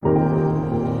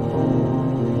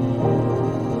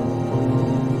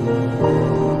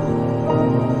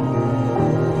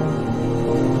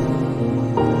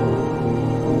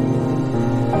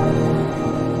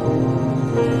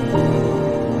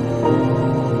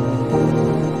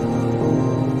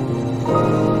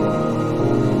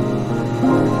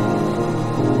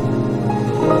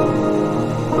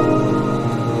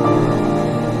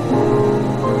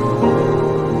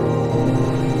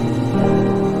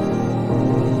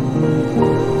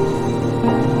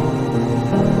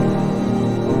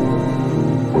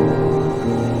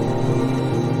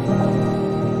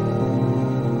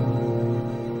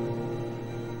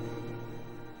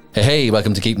Hey,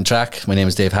 welcome to Keeping Track. My name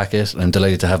is Dave Hackett. I'm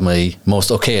delighted to have my most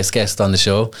okayest guest on the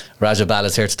show. Raja Baal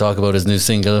is here to talk about his new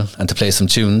single and to play some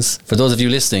tunes. For those of you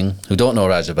listening who don't know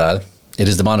Raja Baal, it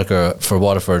is the moniker for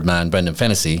Waterford man Brendan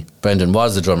Fennessy. Brendan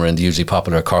was the drummer in the hugely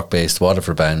popular Cork-based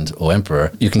Waterford band O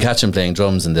Emperor. You can catch him playing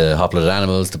drums in the Hoploaded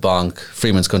Animals, the Bonk,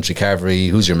 Freeman's Country Cavalry,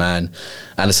 Who's Your Man,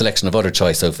 and a selection of other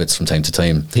choice outfits from time to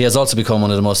time. He has also become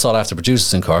one of the most sought-after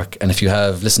producers in Cork, and if you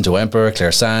have listened to O Emperor,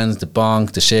 Claire Sands, the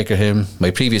Bonk, the Shaker Hymn,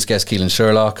 my previous guest Keelan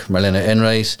Sherlock, Marlena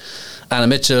Enright, Anna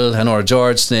Mitchell, and Nora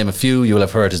George, to name a few, you will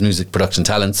have heard his music production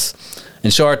talents. In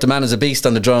short, the man is a beast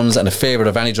on the drums and a favourite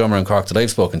of any drummer in Cork that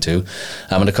I've spoken to.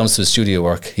 And when it comes to his studio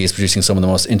work, he is producing some of the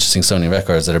most interesting sounding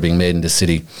records that are being made in this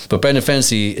city. But Brendan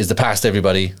Fennessy is the past,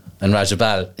 everybody, and Raja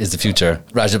Baal is the future.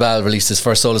 Raja Baal released his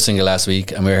first solo single last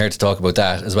week, and we're here to talk about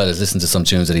that, as well as listen to some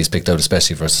tunes that he's picked out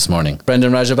especially for us this morning.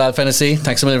 Brendan, Raja Baal Fennessy,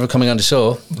 thanks a million for coming on the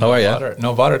show. How are you?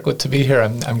 No bother, good to be here.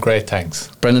 I'm great, thanks.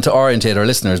 Brendan, to orientate our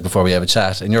listeners before we have a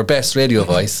chat, in your best radio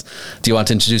voice, do you want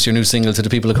to introduce your new single to the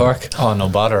people of Cork? Oh, no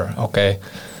bother, okay.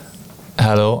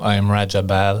 Hello, I'm Raja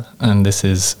Baal, and this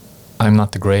is I'm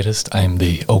Not the Greatest, I'm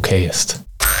the Okayest.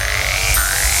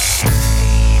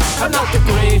 I'm not the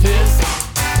greatest,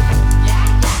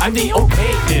 I'm the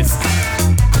okayest.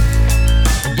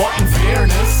 But in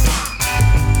fairness,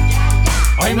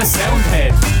 I'm a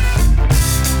soundhead.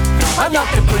 I'm not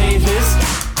the greatest,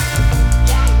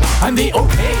 I'm the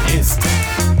okayest.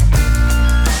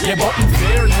 Yeah, but in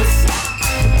fairness,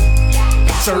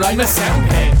 sure, I'm a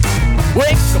soundhead.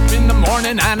 Wake up in the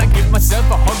morning and I give myself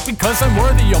a hug because I'm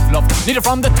worthy of love, neither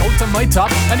from the toe to my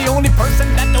top. And the only person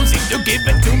that don't seem to give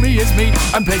it to me is me.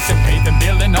 I'm placing faith and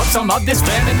building up some of this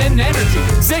feminine energy.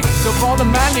 Sick of all the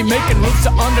manly making moves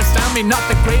to understand me. Not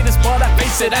the greatest, but I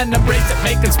face it and embrace it,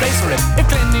 making space for it.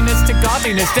 If cleanliness to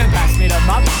godliness, then pass me the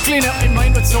mop. Clean up my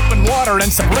mind with soap and water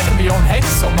and separate my own head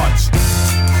so much.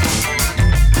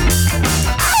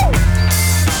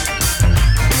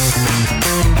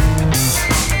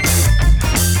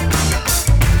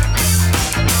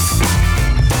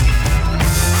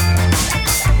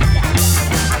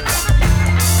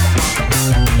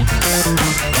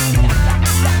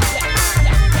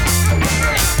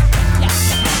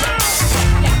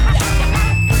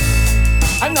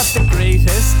 I'm not the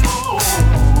greatest,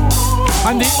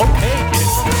 I'm the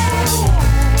okayest.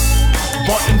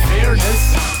 But in fairness,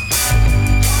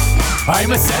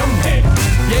 I'm a soundhead.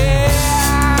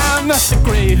 Yeah, I'm not the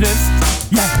greatest.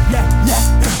 Yeah,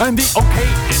 I'm the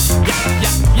okayest.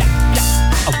 Yeah.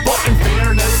 But in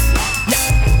fairness,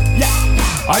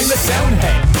 yeah, I'm a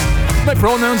soundhead. My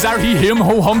pronouns are he, him,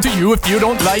 ho, hum to you if you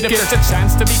don't like it. If there's a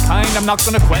chance to be kind, I'm not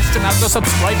gonna question, I'll just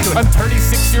subscribe to it. I'm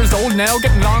 36 years old now,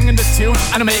 getting long in the tooth,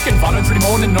 and I'm making voluntary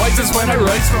moaning noises when I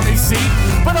rise from my seat.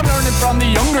 But I'm learning from the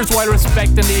youngers while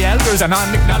respecting the elders, and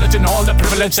I'm acknowledging all the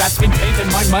privilege that's been taken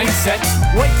my mindset.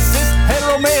 White, cis,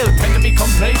 hetero male tend to be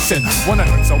complacent. When I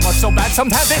learn so much so bad,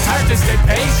 sometimes it's hard to stay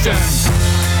patient.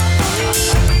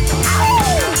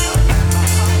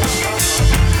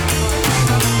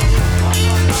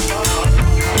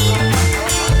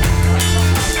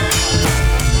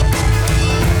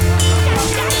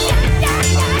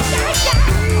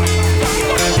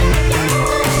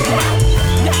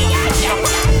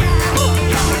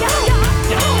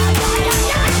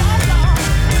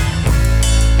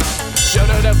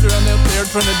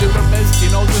 Trying to do their best,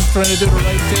 just trying to do the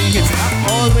right thing. It's not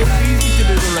always easy to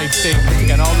do the right thing, but you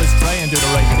can always try and do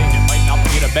the right thing. It might not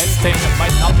be the best thing, it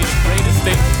might not be the greatest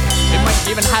thing. It might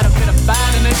even have a bit of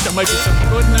bad in it, there might be some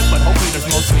good in it, but hopefully there's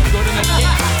mostly good in it.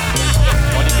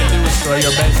 What you can do is try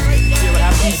your best, see what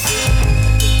happens.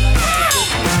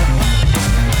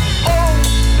 Oh,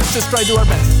 let's just try to do our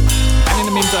best. And in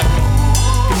the meantime,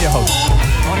 give me a hug.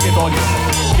 I want to get all you.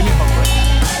 Give me a hug right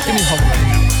now. Give me a hug right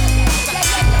now.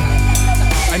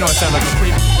 I know I sound like a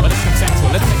creep, but it's consensual.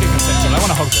 Let's make it consensual. I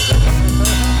want to hug you.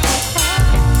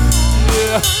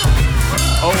 Yeah.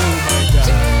 Oh my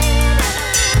God.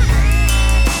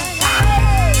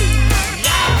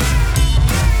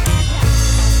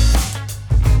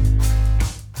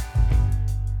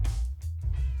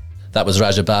 That was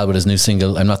Raja Baal with his new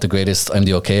single, I'm Not the Greatest, I'm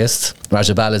the Okayest.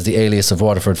 Raja Baal is the alias of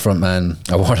Waterford man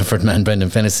Brendan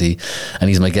Fennessy, and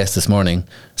he's my guest this morning.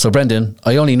 So Brendan,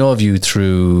 I only know of you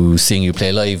through seeing you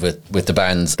play live with the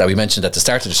bands that we mentioned at the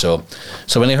start of the show.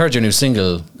 So when I heard your new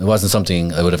single, it wasn't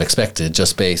something I would have expected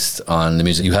just based on the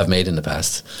music you have made in the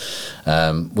past.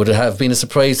 Would it have been a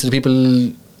surprise to the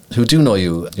people who do know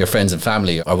you, your friends and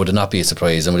family, or would it not be a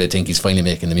surprise, and would they think he's finally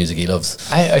making the music he loves?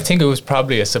 I think it was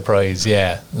probably a surprise,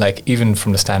 yeah. Like, even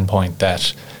from the standpoint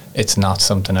that it's not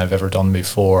something I've ever done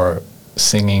before,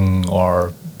 singing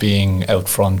or being out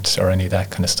front or any of that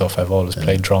kind of stuff. I've always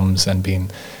played drums and been,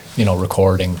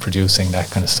 recording, producing,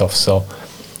 that kind of stuff.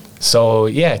 So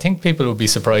yeah, I think people would be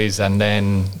surprised. And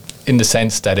then in the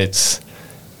sense that it's,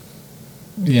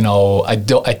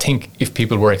 I think if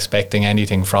people were expecting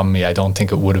anything from me, I don't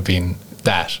think it would have been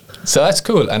that. So that's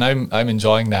cool, and I'm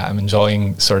enjoying that. I'm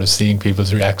enjoying sort of seeing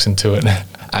people's reaction to it,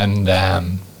 and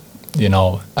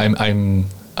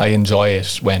I enjoy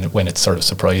it when it's sort of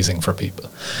surprising for people.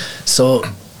 So,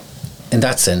 in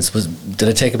that sense, did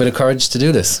it take a bit of courage to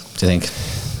do this, do you think?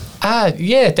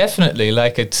 Yeah, definitely.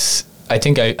 Like I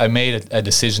think I made a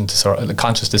decision a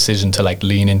conscious decision to like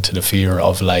lean into the fear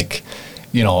of like,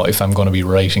 if I'm going to be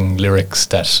writing lyrics,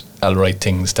 that I'll write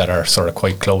things that are sort of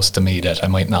quite close to me that I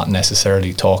might not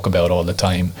necessarily talk about all the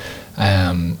time.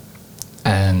 And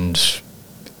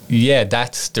yeah,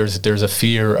 there's a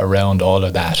fear around all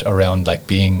of that, around like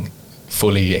being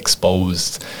fully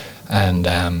exposed. And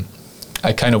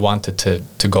I kind of wanted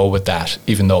to go with that,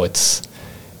 even though I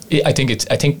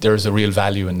think there's a real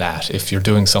value in that. If you're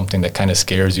doing something that kind of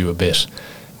scares you a bit,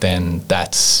 then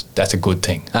that's a good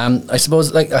thing. I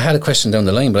suppose, like, I had a question down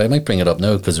the line, but I might bring it up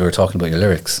now because we were talking about your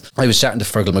lyrics. I was chatting to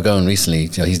Fergal McGowan recently.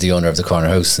 He's the owner of the Corner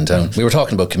House in town. We were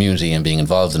talking about community and being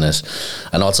involved in it,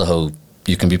 and also how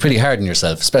you can be pretty hard on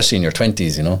yourself, especially in your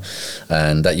 20s,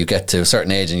 and that you get to a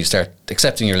certain age and you start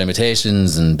accepting your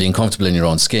limitations and being comfortable in your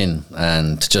own skin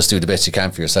and just do the best you can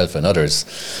for yourself and others.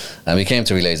 And we came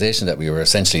to realisation that we were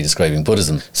essentially describing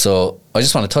Buddhism. So I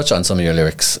just want to touch on some of your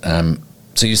lyrics.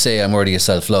 So you say, I'm worthy of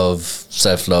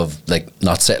self-love, like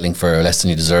not settling for less than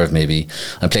you deserve maybe,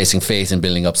 and placing faith in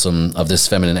building up some of this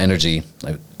feminine energy.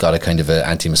 I got a kind of a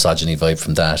anti-misogyny vibe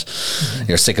from that. Mm-hmm.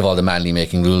 You're sick of all the manly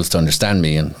making rules to understand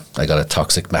me, and I got a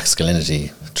toxic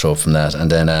masculinity trope from that.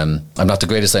 And then I'm not the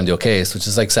greatest, I'm the okayest, which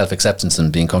is like self-acceptance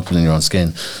and being comfortable in your own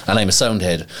skin. And I'm a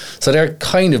soundhead. So they're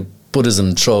kind of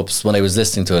Buddhism tropes when I was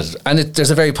listening to it. And there's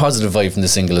a very positive vibe from the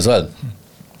single as well.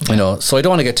 So I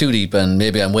don't want to get too deep, and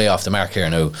maybe I'm way off the mark here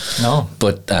now. No.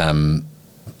 But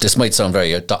this might sound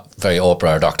very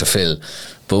Oprah or Dr. Phil,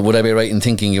 but would I be right in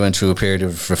thinking you went through a period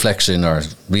of reflection or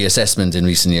reassessment in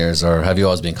recent years, or have you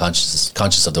always been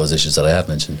conscious of those issues that I have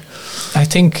mentioned? I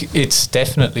think it's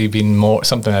definitely been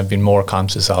something I've been more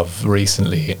conscious of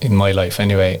recently in my life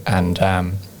anyway, and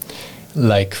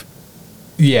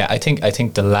yeah, I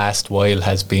think the last while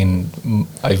has been,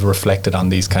 I've reflected on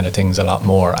these kind of things a lot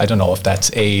more. I don't know if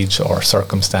that's age or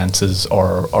circumstances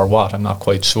or what, I'm not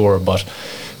quite sure, but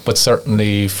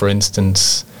certainly, for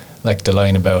instance, like the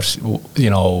line about,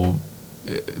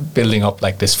 building up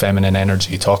like this feminine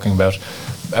energy, talking about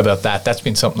that's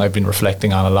been something I've been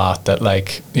reflecting on a lot, that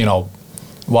like,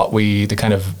 the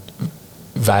kind of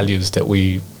values that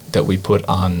we put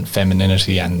on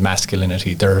femininity and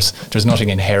masculinity, there's nothing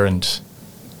inherent,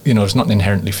 there's nothing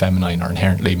inherently feminine or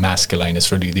inherently masculine.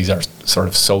 It's really, these are sort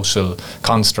of social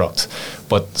constructs.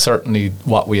 But certainly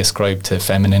what we ascribe to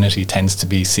femininity tends to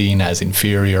be seen as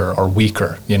inferior or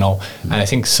weaker, And I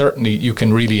think certainly you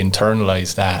can really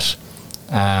internalize that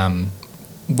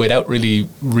without really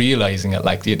realizing it.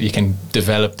 Like you can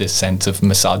develop this sense of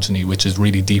misogyny, which is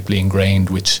really deeply ingrained,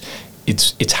 which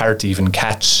it's hard to even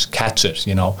catch it,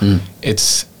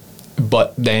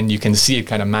 but then you can see it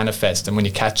kind of manifest, and when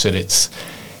you catch it,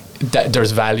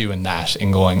 there's value in that,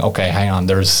 in going, okay, hang on,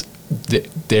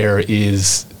 there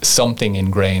is something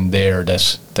ingrained there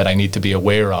that I need to be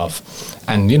aware of.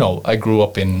 And I grew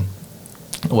up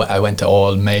I went to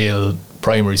all male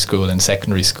primary school and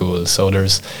secondary school, so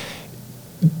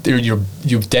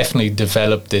you've definitely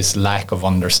developed this lack of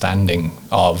understanding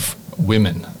of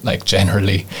women, like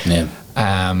generally,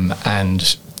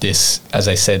 and this, as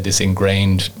I said, this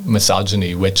ingrained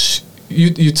misogyny, which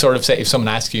you'd sort of say, if someone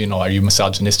asks you, are you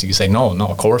misogynistic, you say no,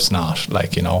 of course not,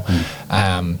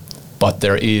 but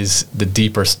there is the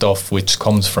deeper stuff which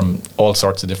comes from all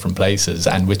sorts of different places,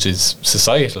 and which is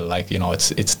societal,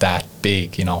 it's that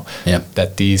big,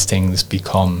 that these things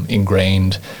become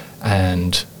ingrained.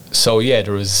 And so yeah,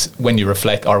 there was, when you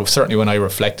reflect, or certainly when I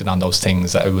reflected on those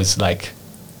things, I was like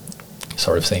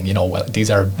sort of saying, well, these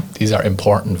are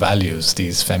important values,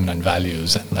 these feminine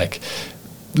values, and like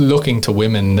looking to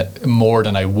women more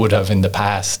than I would have in the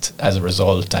past as a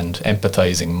result, and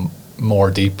empathizing more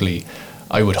deeply,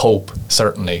 I would hope,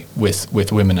 certainly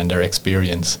with women and their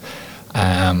experience.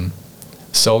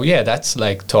 So yeah, that's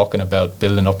like talking about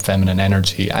building up feminine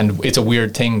energy. And it's a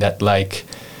weird thing that like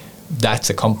that's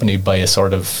accompanied by a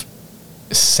sort of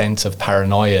sense of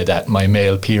paranoia that my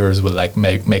male peers will like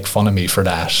make fun of me for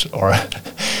that, or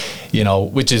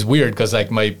which is weird, because like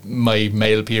my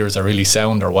male peers are really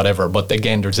sound or whatever, but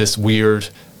again, there's this weird,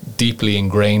 deeply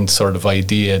ingrained sort of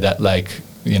idea that like,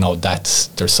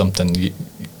 there's something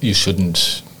you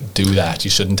shouldn't do that.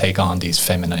 You shouldn't take on these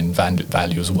feminine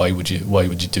values. Why would you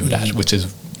do that? Which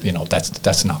is, you know,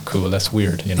 that's not cool. That's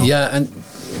weird, you know. Yeah, and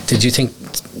did you think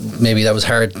maybe that was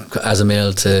hard as a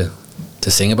male to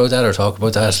sing about that or talk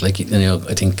about that? Like, you know,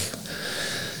 I think,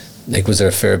 like, was there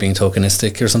a fear of being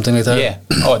tokenistic or something like that? Yeah.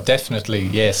 Oh, definitely.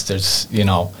 Yes. There's, you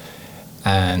know,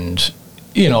 and,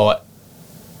 you know,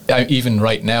 even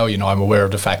right now, you know, I'm aware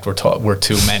of the fact we're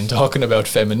two men talking about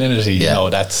femininity. You know,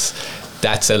 that's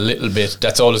a little bit.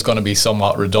 That's always going to be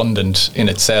somewhat redundant in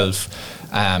itself.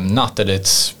 Not that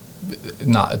it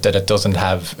doesn't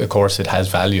have. Of course, it has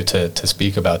value to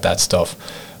speak about that stuff.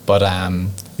 But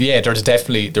yeah, there was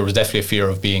definitely a fear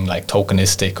of being like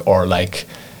tokenistic or like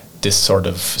this sort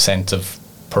of sense of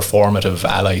performative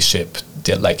allyship.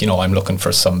 Like, you know, I'm looking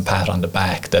for some pat on the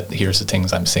back that here's the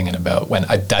things I'm singing about, when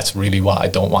that's really what I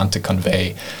don't want to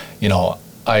convey. You know,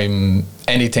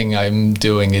 anything I'm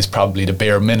doing is probably the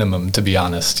bare minimum, to be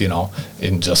honest, you know,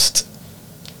 in just,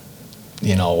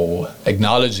 you know,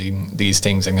 acknowledging these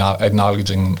things,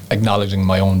 acknowledging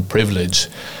my own privilege.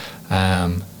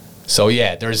 So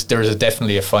yeah, there's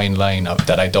definitely a fine line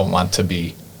that I don't want to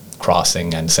be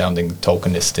crossing and sounding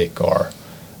tokenistic, or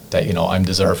that, you know, I'm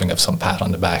deserving of some pat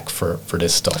on the back for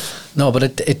this stuff. No, but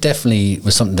it definitely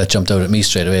was something that jumped out at me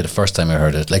straight away the first time I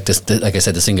heard it. Like like I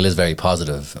said, the single is very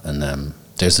positive, and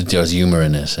there's humour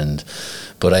in it,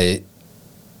 but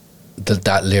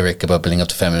that lyric about building up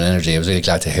to feminine energy, I was really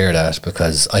glad to hear that,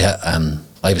 because I have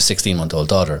a 16-month-old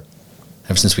daughter.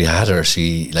 Ever since we had her,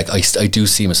 she, like, I do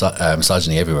see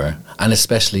misogyny everywhere, and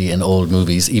especially in old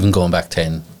movies, even going back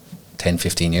 10,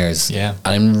 15 years. Yeah.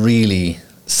 And I'm really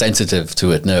sensitive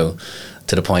to it now,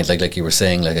 to the point, like you were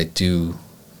saying, like I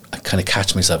kind of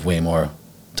catch myself way more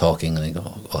talking, and I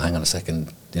go, oh, hang on a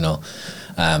second, you know.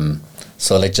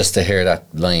 So, like, just to hear that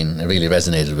line, it really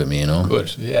resonated with me, you know.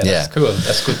 Good. Yeah, that's cool.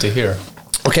 That's good to hear.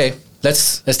 Okay,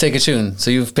 let's take a tune.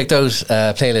 So you've picked out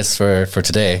a playlist for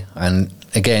today, and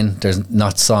again, there's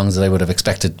not songs that I would have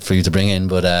expected for you to bring in,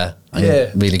 but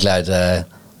I'm really glad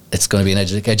it's going to be an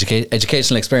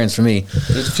educational experience for me.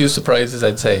 There's a few surprises,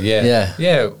 I'd say.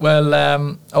 Yeah. Well,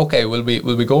 okay. Will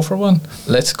we go for one?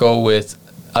 Let's go with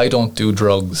 "I Don't Do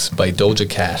Drugs" by Doja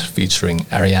Cat featuring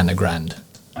Ariana Grande.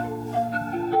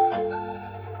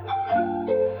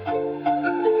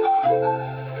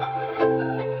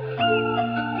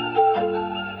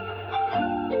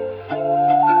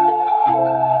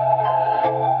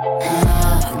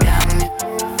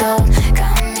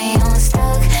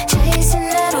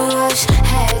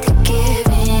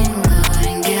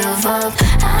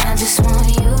 I just want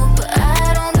you, but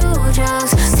I don't do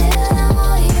drugs. Still I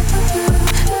want you.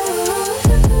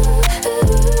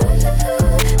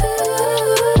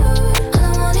 All I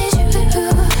want is you.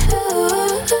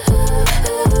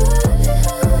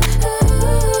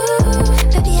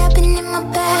 Baby, I've been in my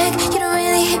bag. You don't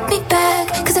really hit me back,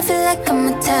 'cause I feel like I'm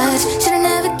attached. Should've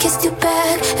never kissed you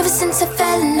back. Ever since I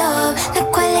fell in love,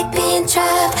 not quite like being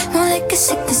trapped. More like a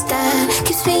sickness that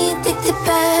keeps me addicted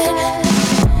bad.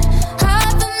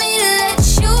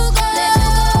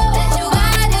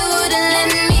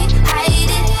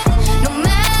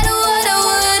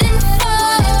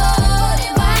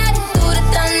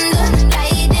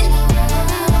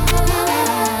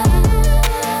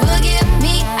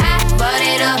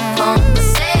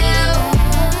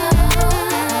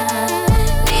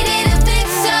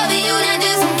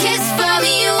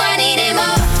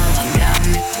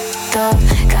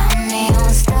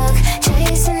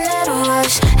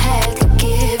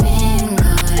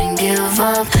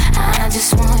 I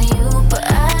just want you, but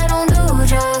I don't do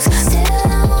drugs. Still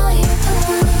I want you.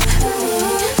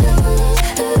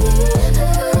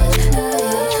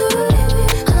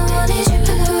 All I want is you.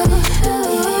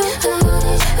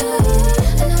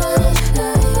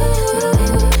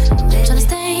 Tryna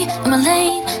stay in my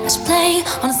lane, I should play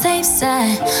on the safe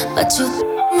side, but you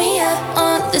me up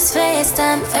on this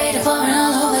FaceTime, faded pouring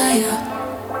all over you.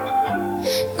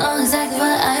 Know exactly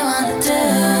what I wanna do,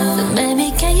 but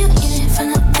baby, can you eat it from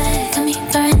the back? Got me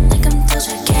burning like I'm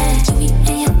Doja Cat. You be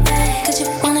in your bag, 'cause you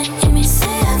wanna hear me say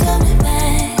I'm coming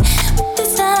back. But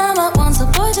this time I want, so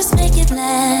boy, just make it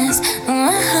last. It's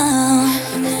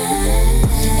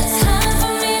hard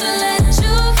for me to let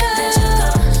you go.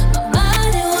 My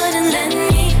body wouldn't let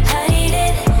me hide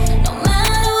it. No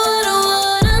matter what I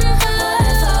wouldn't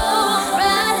fight for.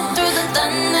 Riding through the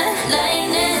thunder,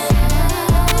 lightning.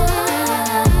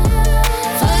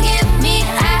 Forgive me,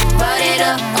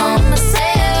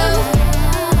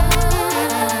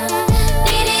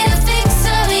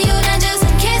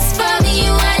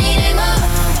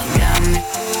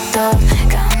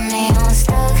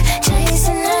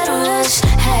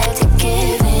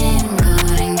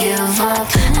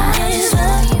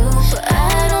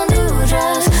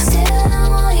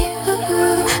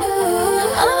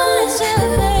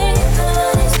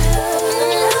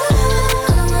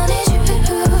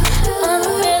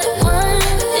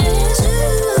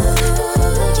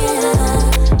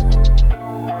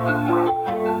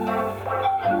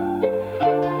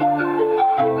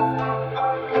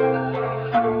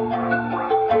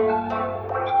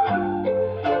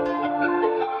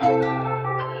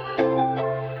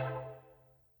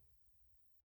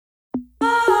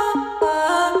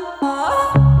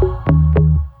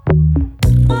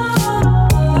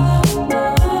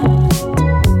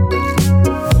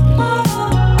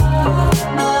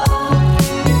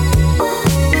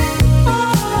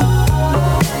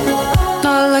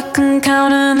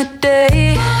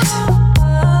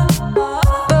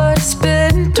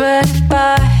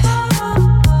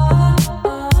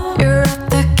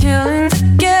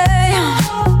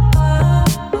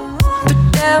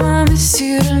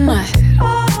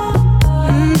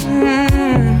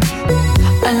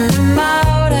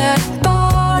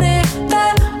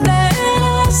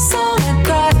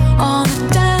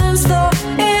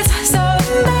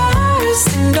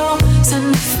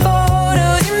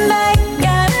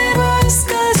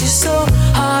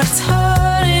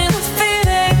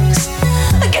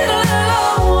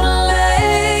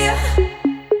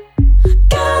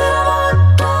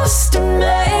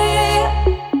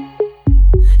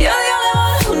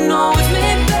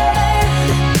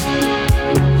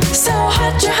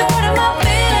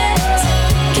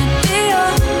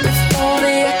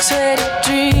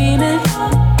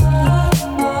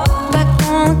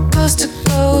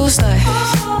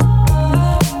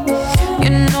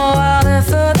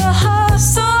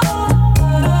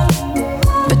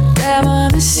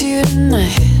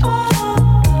 night.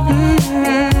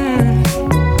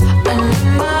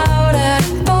 I'm out at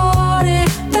a party,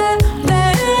 they're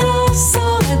playing our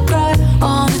song. I cry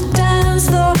on the dance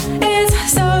floor. It's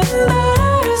so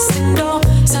embarrassing. Don't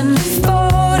send me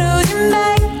photos you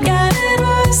make, and it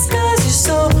works 'cause you're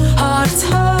so hard. It's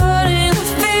hurting my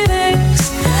feelings.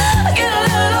 I get a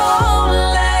little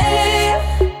lonely.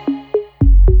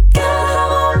 Get a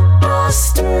little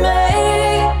lost to me.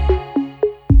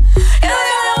 You're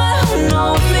the only one who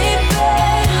knows me,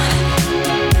 babe.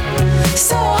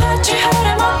 So hard you're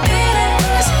hurting my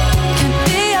feelings. Can't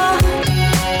be your.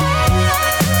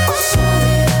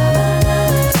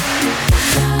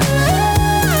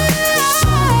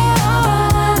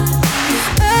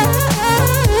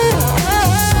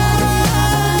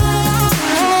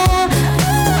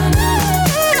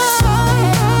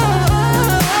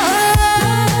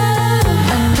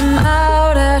 I'm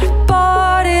out at a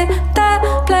party, they're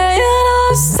playing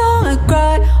our song. I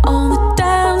cry on the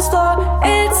dance floor.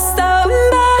 It's so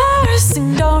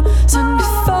embarrassing. Don't send me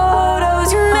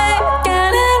photos you make,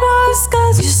 and it works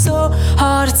 'cause you're so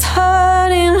hard. It's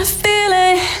hurting my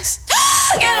feelings.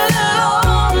 Get a little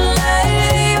lonely.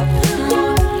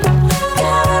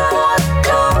 Get a little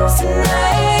close to me.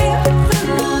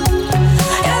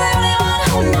 You're the only one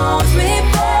who knows me,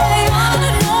 babe. Who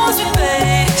knows me,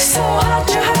 babe. So hard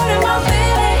you're hurting my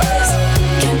feelings.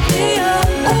 Can't be your.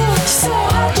 So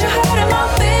hard you're hurting my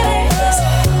feelings.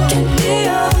 Can't be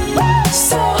your.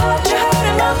 So hard you're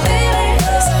hurting my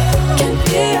feelings. Can't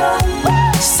be your.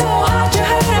 So hard you're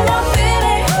hurting my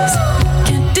feelings.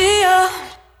 Can't be your.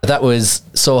 That was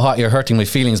So Hot You're Hurting My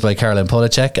Feelings by Caroline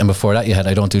Polachek, and before that you had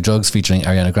I Don't Do Drugs featuring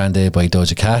Ariana Grande by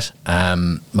Doja Cat.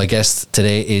 My guest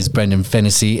today is Brendan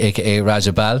Fennessy, aka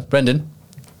Raja Baal. Brendan?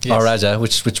 Yes. Or Raja,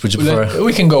 which would you prefer?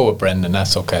 We can go with Brendan,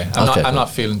 that's okay. Okay. I'm not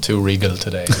feeling too regal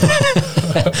today.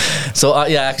 So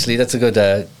yeah, actually that's a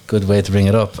good way to bring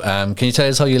it up. Can you tell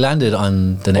us how you landed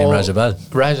on the name Raja Baal?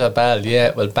 Raja Baal,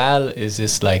 yeah. Well, Baal is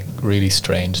this like really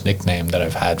strange nickname that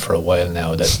I've had for a while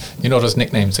now. That, you know, those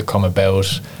nicknames that come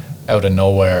about out of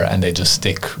nowhere and they just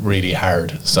stick really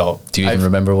hard. So Do you even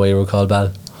remember why you were called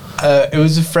Baal? it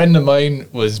was a friend of mine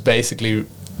was basically.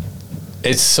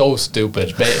 It's so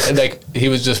stupid. Like, he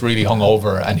was just really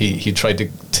hungover, and he tried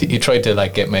to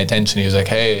like get my attention. He was like,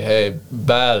 "Hey,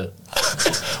 Baal."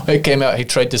 It came out. He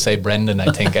tried to say Brendan,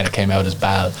 I think, and it came out as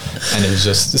Baal, and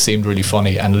it seemed really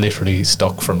funny, and literally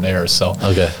stuck from there. So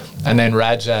Okay. And then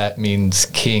Raja means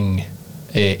king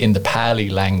in the Pali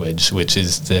language, which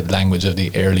is the language of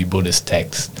the early Buddhist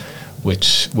text,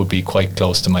 which would be quite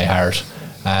close to my heart.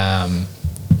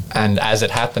 And as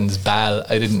it happens, Baal,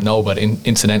 I didn't know, but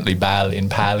incidentally, Baal in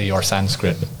Pali or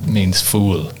Sanskrit means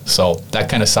fool. So that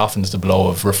kind of softens the blow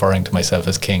of referring to myself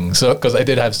as king. So, because I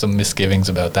did have some misgivings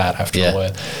about that after a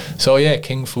while. So yeah,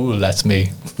 king fool, that's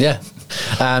me. Yeah.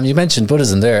 You mentioned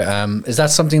Buddhism there. Is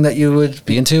that something that you would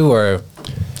be into, or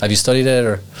have you studied it?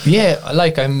 Or Yeah,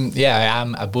 like I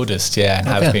am a Buddhist, and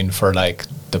have been for like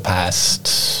the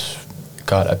past,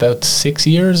 about 6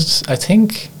 years, I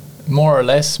think. More or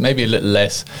less, maybe a little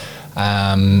less.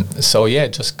 So yeah,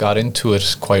 just got into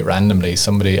it quite randomly.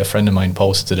 A friend of mine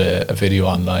posted a video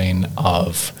online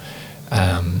of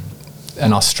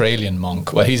an Australian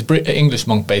monk. Well, he's an English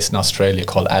monk based in Australia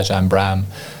called Ajahn Brahm,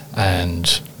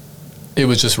 and it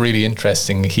was just really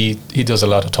interesting. He does a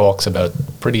lot of talks about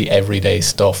pretty everyday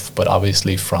stuff, but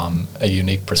obviously from a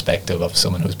unique perspective of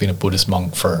someone who's been a Buddhist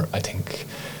monk for, I think,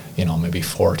 maybe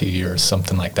 40 years,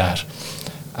 something like that.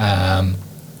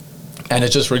 And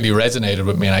it just really resonated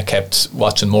with me, and I kept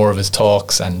watching more of his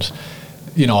talks, and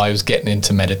I was getting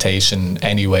into meditation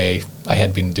anyway. I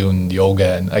had been doing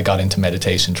yoga, and I got into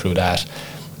meditation through that.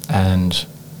 And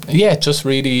yeah, it just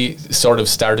really sort of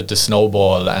started to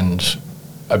snowball, and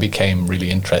I became really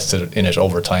interested in it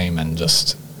over time, and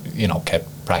just,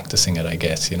 kept practicing it, I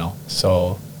guess,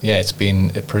 So yeah, it's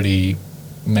been a pretty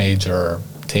major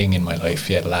thing in my life,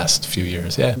 the last few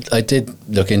years. I did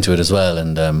look into it as well,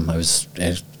 and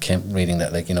I came reading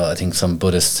that, I think some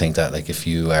Buddhists think that if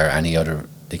you are any other,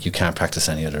 you can't practice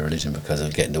any other religion because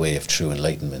it'll get in the way of true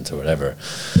enlightenment or whatever.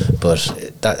 But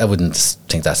I wouldn't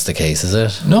think that's the case, is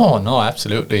it? No,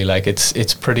 absolutely.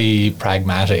 It's pretty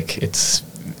pragmatic. It's,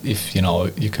 if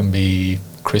you can be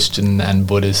Christian and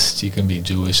Buddhist, you can be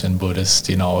Jewish and Buddhist,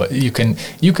 you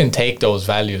can take those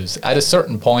values at a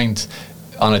certain point.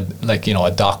 On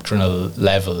a doctrinal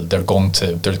level, there's going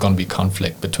to be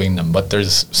conflict between them, but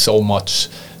there's so much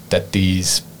that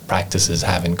these practices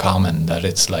have in common that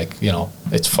it's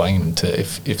it's fine to,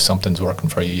 if something's working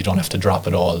for you, you don't have to drop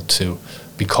it all to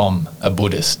become a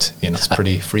Buddhist. You know, it's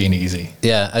pretty free and easy.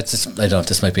 Yeah, I don't know if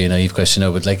this might be a naive question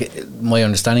now, but like my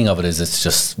understanding of it is it's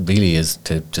just really is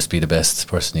to just be the best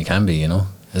person you can be, you know?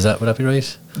 Would that be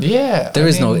right? Yeah. There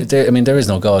is no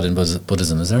God in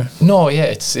Buddhism, is there? No, yeah,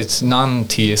 it's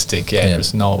non-theistic. Yeah,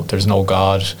 there's no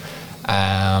God.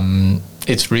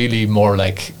 It's really more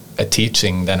like a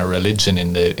teaching than a religion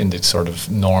in the sort of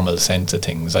normal sense of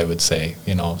things, I would say,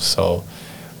 you know. So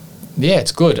yeah,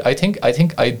 it's good. I think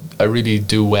I really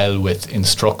do well with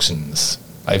instructions.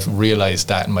 I've realized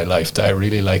that in my life, that I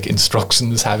really like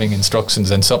having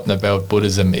instructions, and something about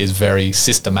Buddhism is very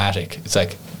systematic. It's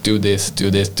like, do this,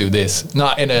 do this, do this.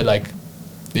 Not in a like,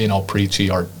 you know, preachy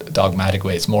or dogmatic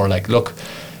way. It's more like, look,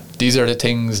 these are the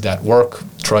things that work.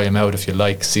 Try them out if you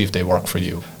like. See if they work for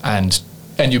you. And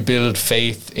you build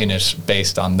faith in it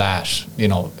based on that. You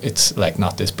know, it's like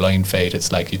not this blind faith.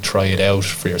 It's like you try it out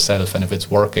for yourself, and if it's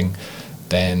working,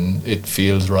 then it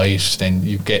feels right. Then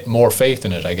you get more faith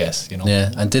in it, I guess. You know.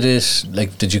 Yeah. And did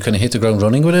you kind of hit the ground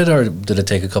running with it, or did it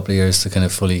take a couple of years to kind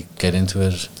of fully get into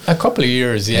it? A couple of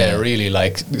years, yeah. Really,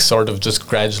 like sort of just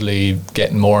gradually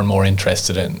getting more and more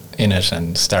interested in it,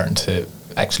 and starting to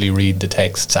actually read the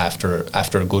texts after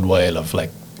a good while of like,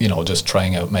 you know, just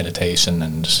trying out meditation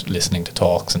and listening to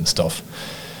talks and stuff.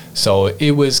 So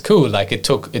it was cool. Like it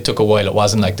took a while. It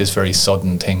wasn't like this very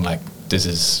sudden thing, like this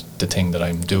is the thing that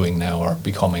I'm doing now or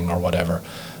becoming or whatever.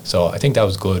 So I think that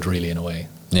was good, really, in a way.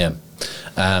 Yeah.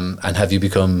 And have you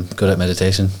become good at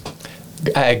meditation?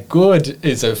 Good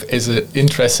is an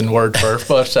interesting word for it,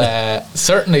 but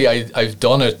certainly I've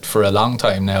done it for a long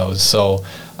time now. So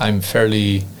I'm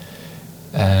fairly,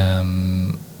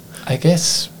 I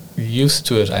guess, used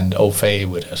to it and au fait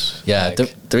with it. Yeah,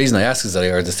 like, the reason I ask is that I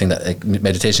heard this thing that like,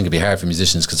 meditation can be hard for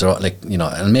musicians because they're all, like, you know,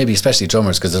 and maybe especially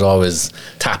drummers because they're always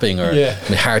tapping or it'd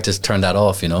be hard to turn that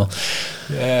off, you know.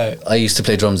 Yeah, I used to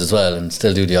play drums as well and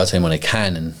still do the odd time when I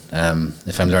can, and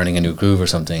if I'm learning a new groove or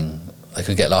something, I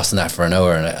could get lost in that for an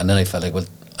hour, and then I felt like, well,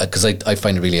 because I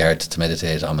find it really hard to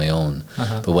meditate on my own,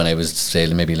 but when I was, say,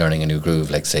 maybe learning a new groove,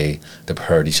 like say the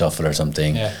Purdy shuffle or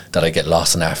something, that I get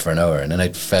lost in that for an hour, and then I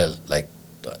felt like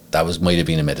that might have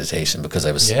been a meditation because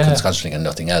I was concentrating on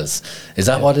nothing else. Is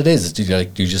that what it is? Do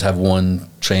you just have one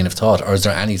train of thought, or is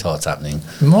there any thoughts happening?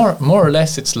 More or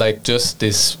less, it's like just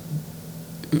this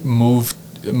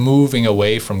moving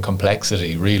away from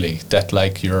complexity, really. That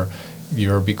like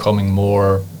you're becoming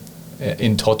more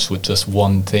in touch with just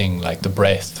one thing, like the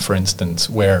breath, for instance,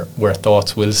 where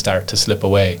thoughts will start to slip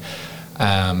away.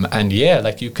 And yeah,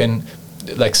 like you can.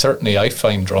 Like certainly I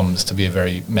find drums to be a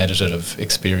very meditative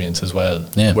experience as well,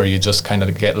 where you just kind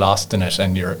of get lost in it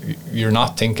and you're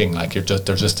not thinking, like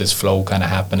there's just this flow kind of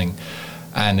happening,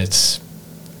 and it's,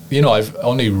 you know, I've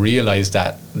only realized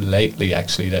that lately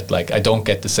actually, that like I don't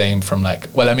get the same from like,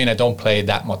 well, I mean, I don't play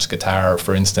that much guitar,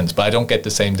 for instance, but I don't get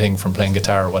the same thing from playing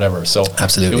guitar or whatever. So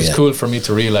absolutely, it was cool for me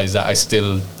to realize that I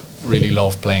still really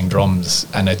love playing drums,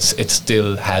 and it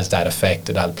still has that effect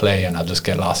that I'll play and I'll just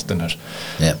get lost in it.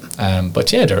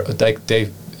 But yeah,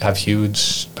 they have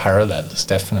huge parallels,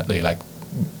 definitely. Like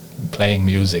playing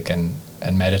music and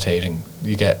meditating,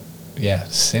 you get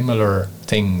similar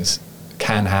things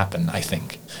can happen, I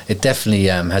think. It definitely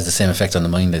has the same effect on the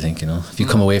mind, I think, you know. If you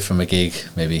come away from a gig,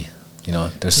 maybe, you know,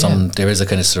 there is a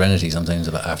kind of serenity sometimes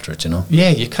after it, you know. Yeah,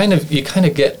 you kind of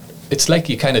get, it's like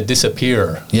you kind of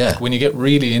disappear. Yeah. Like when you get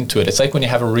really into it, it's like when you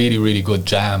have a really, really good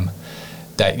jam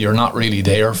that you're not really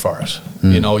there for it.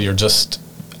 You know, you're just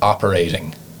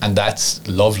operating, and that's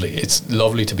lovely. It's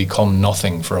lovely to become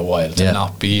nothing for a while, to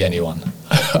not be anyone.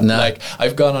 Like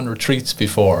I've gone on retreats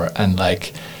before, and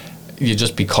like you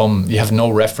just become, you have no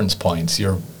reference points.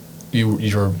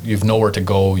 You've nowhere to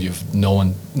go. You've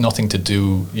nothing to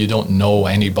do. You don't know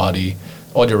anybody.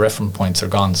 All your reference points are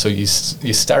gone, so you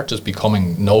start just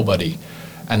becoming nobody,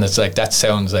 and it's like, that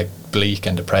sounds like bleak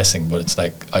and depressing, but it's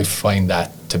like I find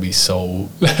that to be so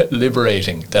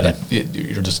liberating that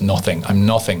you're just nothing. I'm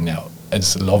nothing now.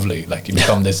 It's lovely. Like you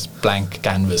become this blank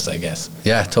canvas, I guess.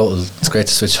 Yeah, total. It's great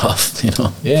to switch off, you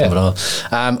know. Yeah. From it all.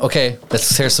 Okay,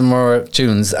 let's hear some more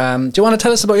tunes. Do you want to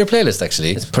tell us about your playlist?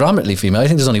 Actually, it's predominantly female. I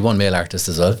think there's only one male artist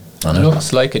as well on it.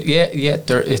 Looks like it. Yeah.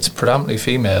 It's predominantly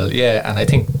female. Yeah, and I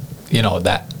think, you know,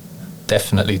 that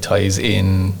definitely ties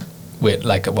in with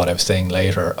like what I was saying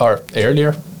earlier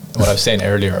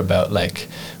about like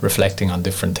reflecting on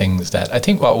different things. That I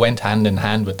think what went hand in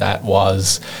hand with that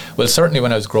was, well, certainly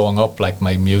when I was growing up, like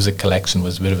my music collection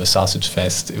was a bit of a sausage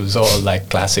fest. It was all like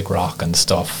classic rock and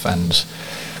stuff, and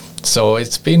so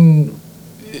it's been,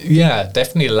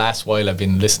 definitely the last while I've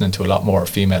been listening to a lot more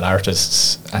female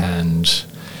artists, and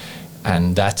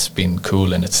that's been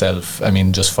cool in itself. I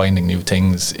mean, just finding new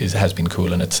things has been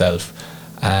cool in itself.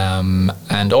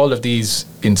 And all of these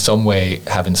in some way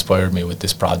have inspired me with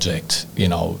this project, you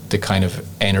know, the kind of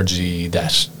energy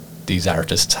that these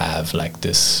artists have, like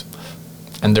this,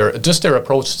 and their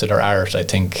approach to their art, I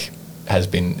think, has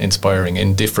been inspiring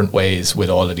in different ways with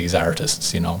all of these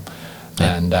artists, you know.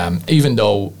 Yeah. And even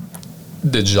though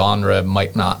the genre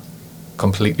might not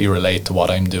completely relate to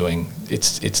what I'm doing,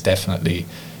 it's definitely,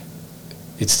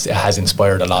 it has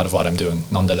inspired a lot of what I'm doing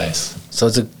nonetheless. So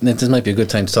this might be a good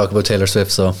time to talk about Taylor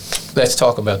Swift, so let's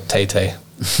talk about Tay-Tay.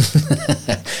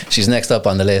 She's next up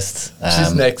on the list.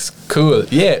 She's next. Cool.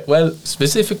 Yeah, well,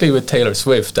 specifically with Taylor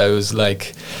Swift, I was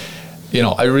like, you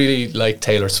know, I really like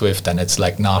Taylor Swift, and it's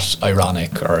like not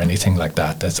ironic or anything like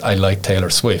that. I like Taylor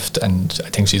Swift, and I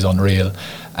think she's unreal.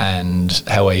 And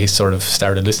how I sort of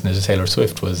started listening to Taylor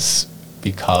Swift was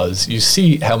because you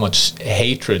see how much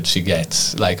hatred she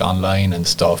gets, like online and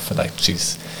stuff. Like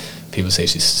people say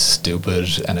she's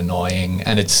stupid and annoying,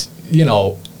 and it's, you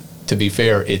know, to be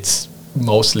fair, it's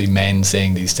mostly men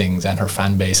saying these things, and her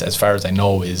fan base, as far as I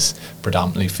know, is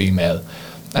predominantly female.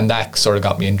 And that sort of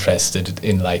got me interested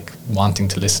in like wanting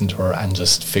to listen to her and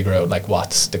just figure out like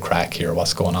what's the crack here,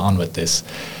 what's going on with this.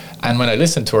 And when I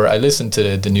listened to her, I listened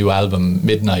to the new album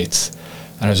Midnights,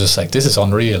 and I was just like, this is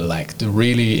unreal. Like the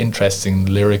really interesting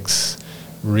lyrics,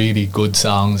 really good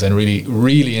songs, and really,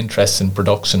 really interesting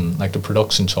production. Like the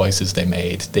production choices they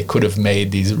made. They could have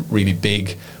made these really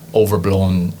big,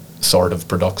 overblown sort of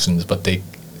productions, but they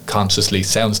consciously,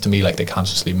 sounds to me like they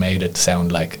consciously made it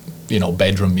sound like, you know,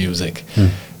 bedroom music.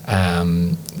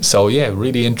 So yeah,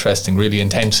 really interesting, really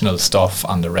intentional stuff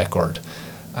on the record.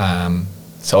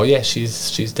 So yeah,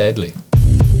 she's deadly.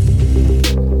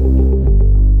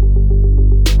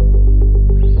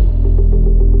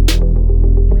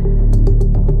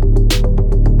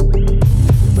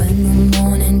 When the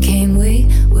morning came, we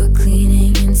were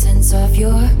cleaning incense off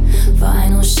your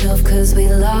vinyl shelf, 'cause we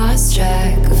lost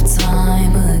track of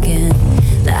time again.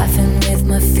 Laughing with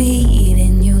my feet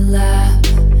in your lap,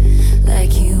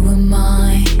 like you were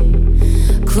my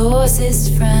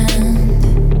closest friend.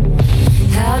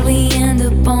 How'd we end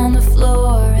up on the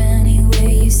floor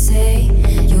anyway, you say?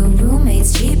 Your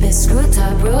roommate's cheapest screw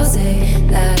top rosé.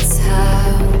 That's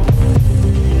how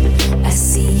I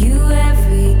see you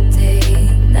every day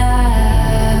now.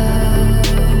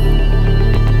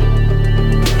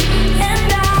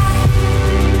 And I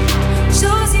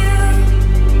chose you,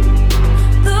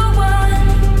 the one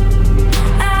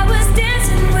I was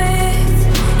dancing with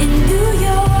in New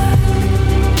York.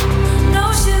 No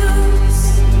shoes,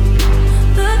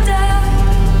 looked up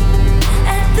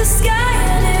at the sky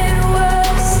and it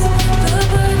was the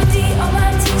burgundy on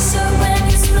my t-shirt when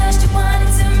you splashed your wine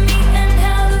into me, and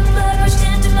how the blood rushed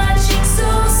into my cheeks so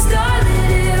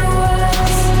scarlet it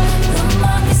was. The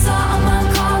mark you saw on my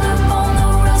collarbone, the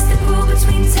rust that grew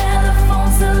between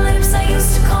telephones, the lips I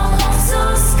used to call home, so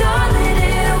scarlet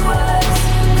it was.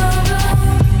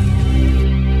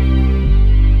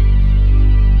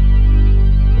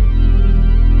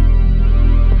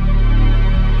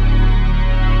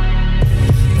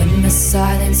 When the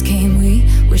silence came, we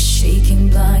were shaking,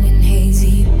 blind and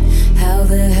hazy. How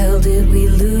the hell did we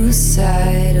lose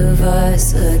sight of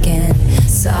us again?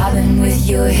 Sobbing with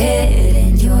your head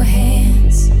in your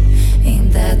hands.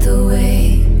 Ain't that the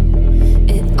way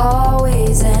it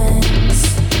always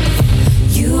ends?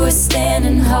 You were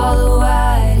standing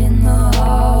hollow-eyed in the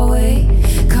hallway.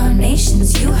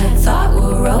 Carnations you had thought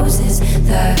were roses,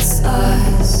 that's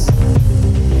us.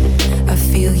 I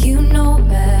feel you no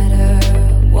matter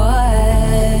what.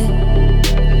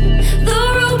 The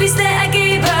rubies that I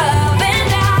gave up,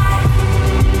 and I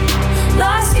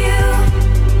lost you,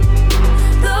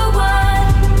 the one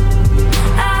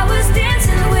I was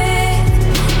dancing with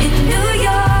in New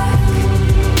York.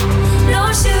 No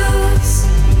shoes,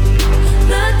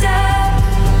 looked up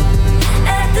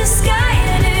at the sky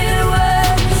and it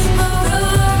was the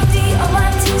on my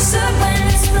t-shirt when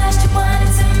it splashed your wine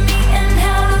into me, and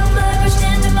how the blood rushed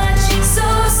into my cheeks so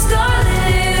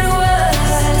scarlet it was.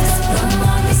 The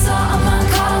mark we saw on my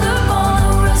collarbone,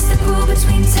 the rust that grew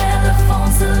between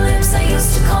telephones, the lips I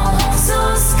used to call home, so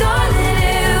scarlet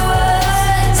it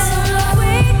was. And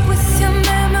awake with your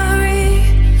memory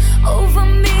over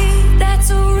me, that's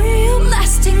a real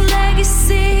lasting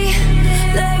legacy.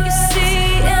 And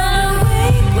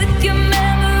awake with your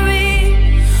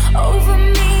memory over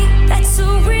me, that's a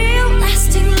real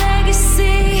lasting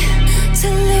legacy to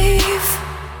leave.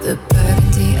 The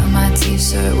burgundy on my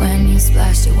t-shirt when you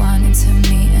splashed your wine into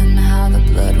me, and how the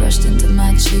blood rushed into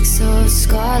my cheeks so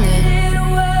scarlet it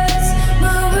was.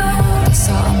 Maroon I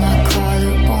saw on my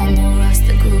collarbone, the rust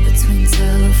that grew between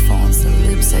telephones, the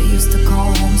lips I used to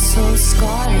call home, so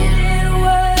scarlet it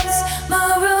was.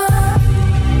 Maroon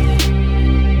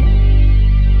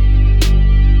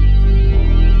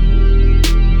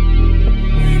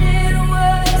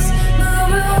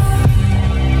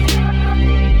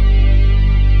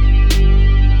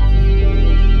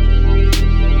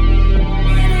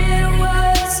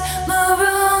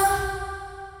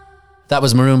That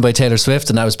was Maroon by Taylor Swift,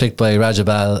 and that was picked by Raja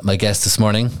Baal, my guest this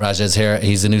morning. Raja is here.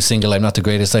 He's a new single, I'm Not the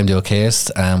Greatest, I'm the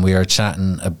Okayest, and we are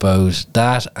chatting about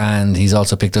that. And he's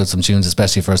also picked out some tunes,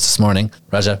 especially for us this morning.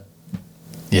 Raja?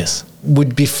 Yes. Would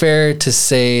it be fair to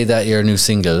say that your new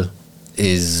single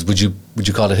is, would you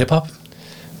call it hip-hop?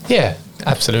 Yeah,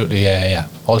 absolutely. Yeah.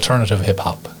 Alternative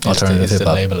hip-hop is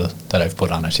the label that I've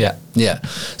put on it, yeah. Yeah.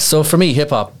 So for me,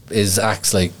 hip-hop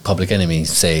acts like Public Enemy,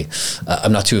 say.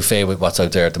 I'm not too afraid with what's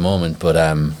out there at the moment, but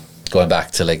going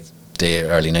back to like the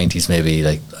early 90s maybe,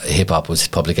 like hip-hop was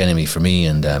Public Enemy for me,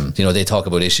 and they talk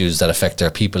about issues that affect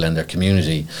their people and their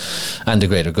community and the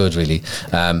greater good, really.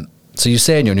 So you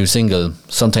say in your new single,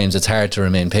 sometimes it's hard to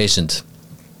remain patient.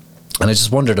 And I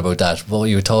just wondered about that. What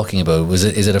you were talking about, is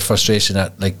it a frustration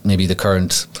at like maybe the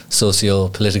current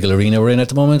socio-political arena we're in at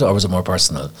the moment, or was it more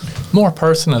personal? More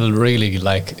personal, really.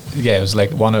 Like, yeah, it was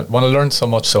like want to learn so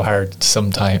much so hard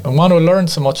sometimes, and want to learn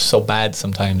so much so bad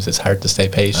sometimes. It's hard to stay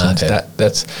patient. Okay.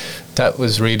 That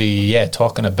was really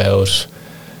talking about,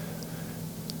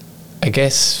 I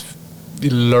guess,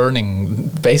 learning,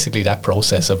 basically that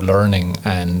process of learning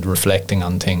and reflecting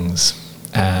on things,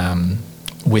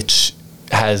 which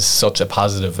has such a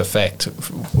positive effect.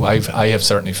 I have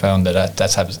certainly found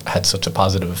that's had such a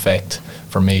positive effect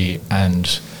for me. And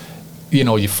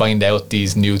you find out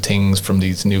these new things from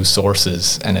these new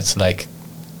sources, and it's like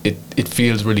it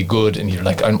feels really good, and you're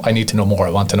like, I need to know more,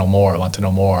 I want to know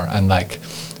more. And like,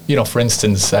 for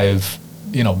instance, I've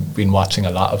been watching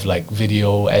a lot of like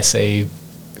video essay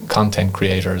content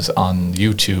creators on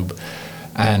YouTube,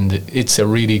 and it's a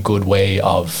really good way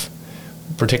of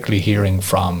particularly hearing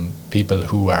from people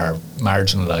who are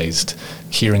marginalized,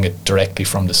 hearing it directly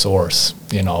from the source.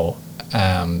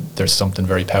 There's something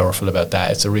very powerful about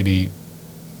that. It's a really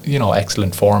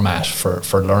excellent format for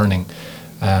learning.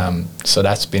 So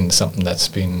that's been something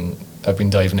I've been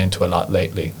diving into a lot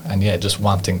lately, and just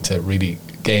wanting to really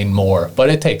gain more. But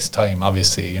it takes time,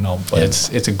 obviously, but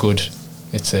it's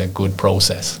a good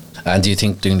process. And do you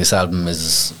think doing this album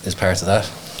is part of that?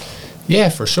 Yeah,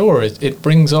 for sure. It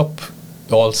brings up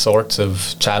all sorts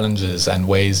of challenges and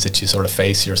ways that you sort of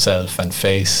face yourself and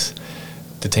face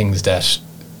the things that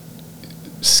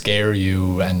scare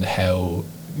you, and how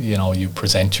you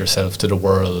present yourself to the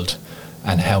world,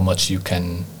 and how much you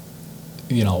can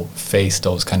face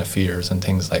those kind of fears and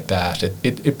things like that.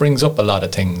 It brings up a lot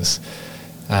of things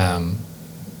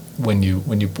when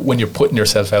you're putting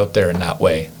yourself out there in that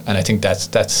way, and I think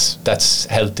that's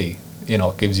healthy.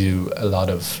 It gives you a lot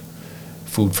of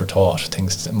food for thought,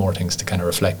 more things to kind of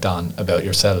reflect on about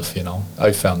yourself.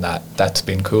 I've found that's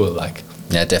been cool. Like,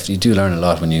 yeah, definitely, you do learn a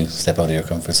lot when you step out of your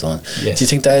comfort zone. Yes. Do you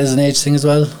think that is an age thing as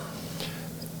well?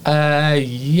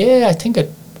 Yeah, I think it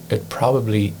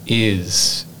probably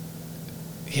is.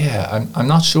 Yeah, I'm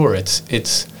not sure.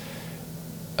 It's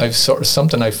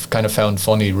something I've kind of found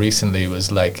funny recently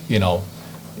was like,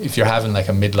 if you're having like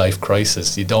a midlife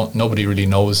crisis, nobody really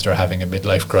knows they're having a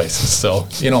midlife crisis. So,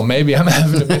 maybe I'm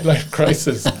having a midlife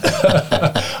crisis,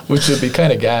 which would be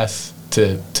kind of gas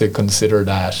to consider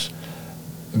that.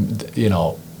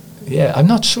 Yeah, I'm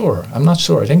not sure.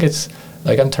 I think it's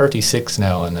like, I'm 36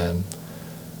 now, and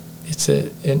it's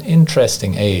an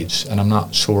interesting age, and I'm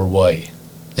not sure why.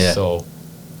 Yeah. So,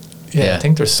 yeah, I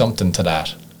think there's something to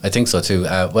that. I think so too.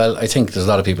 Well, I think there's a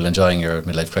lot of people enjoying your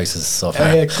midlife crisis so far.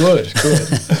 Yeah, good.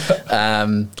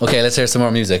 Okay, let's hear some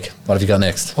more music. What have you got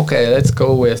next? Okay, let's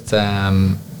go with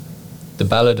The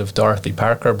Ballad of Dorothy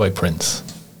Parker by Prince.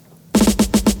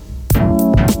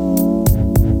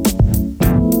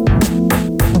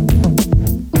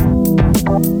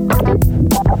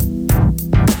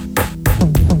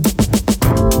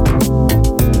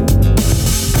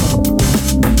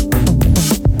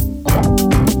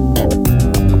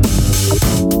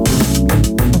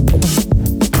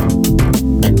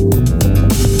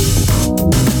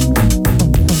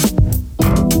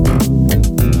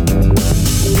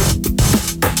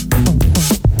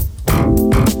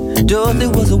 Dorothy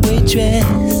was a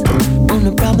waitress on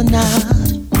the promenade.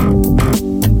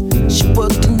 She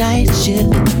worked the night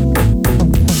shift.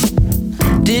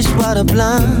 Dishwater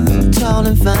blonde, tall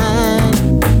and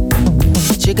fine.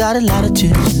 She got a lot of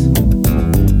tips.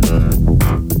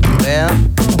 Well,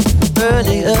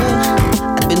 earlier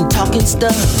I'd been talking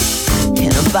stuff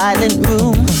in a violent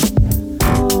room,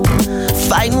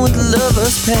 fighting with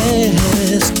lovers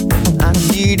past. I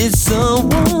needed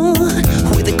someone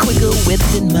with a quicker wit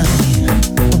than mine.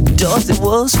 Dorothy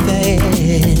was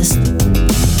fast.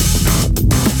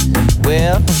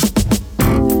 Well,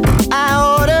 I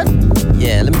ordered,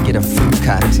 yeah, let me get a fruit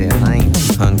cocktail, I ain't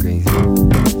too hungry.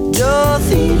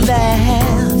 Dorothy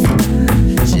laughed.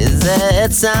 She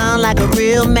said, sound like a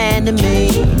real man to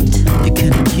me. You're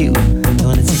kinda cute. You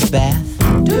wanna take a bath?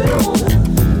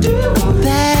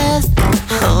 Bath.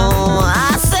 Oh,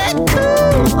 I said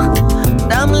cool.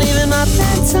 But I'm leaving my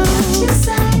pants on.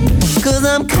 Cause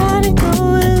I'm kinda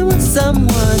going with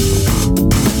someone.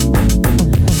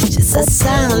 She said,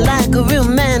 sound like a real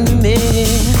man to me.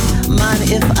 Mind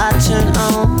if I turn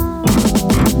on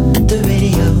the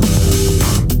radio?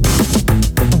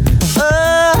 Oh,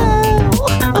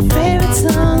 my favorite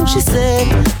song, she said,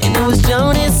 and it was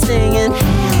Joni singing.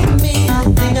 Help me, I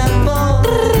think I'm born.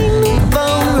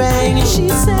 Phone rang and she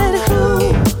said,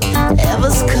 who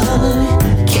ever's calling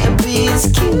can't be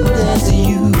as cute as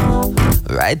you.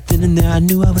 Right then and there I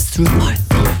knew I was through. Was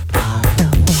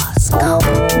gone.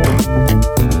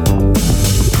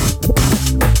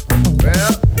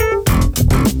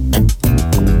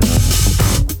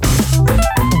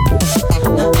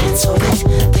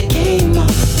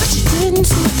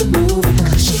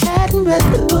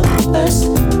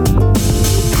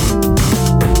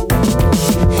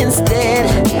 Instead,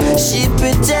 she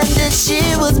pretended she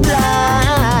was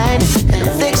blind. And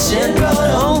fiction brought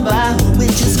home by a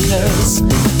witch's curse.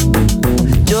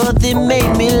 Dorothy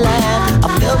made me laugh. I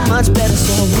felt much better,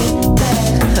 so I went back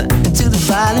into the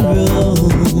violin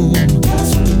room. Let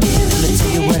me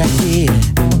tell you what I did.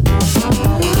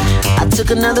 I took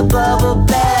another bubble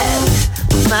bath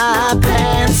with my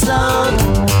pants on.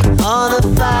 All the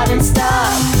fighting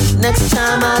stopped. Next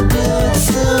time I do it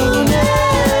sooner.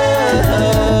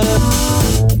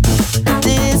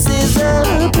 This is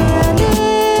a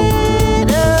planet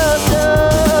of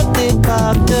Dorothy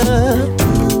Parker.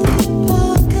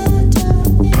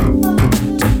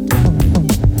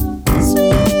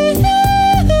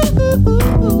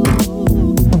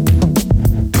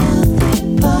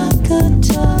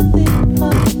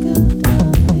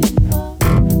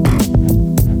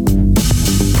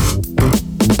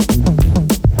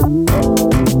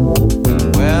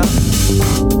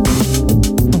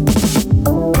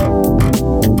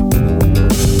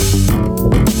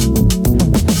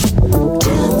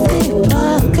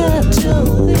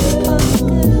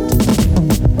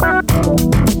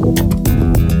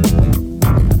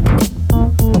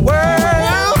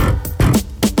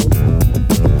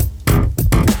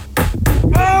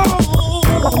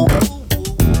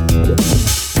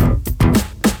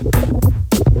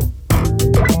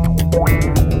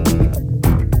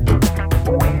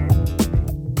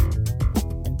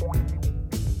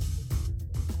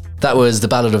 That was The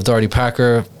Ballad of Dorothy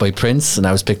Parker by Prince, and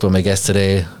I was picked by my guest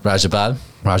today, Raja Baal.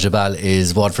 Raja Baal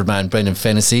is Waterford man Brendan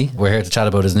Fennessy. We're here to chat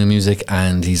about his new music,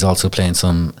 and he's also playing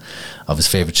some of his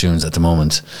favourite tunes at the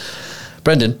moment.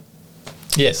 Brendan.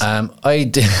 Yes. I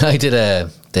did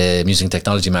the Music and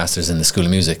Technology Masters in the School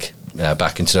of Music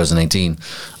back in 2019,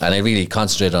 and I really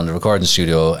concentrated on the recording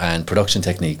studio and production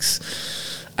techniques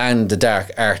and the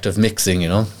dark art of mixing, you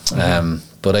know. Mm-hmm.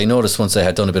 But I noticed once I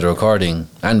had done a bit of recording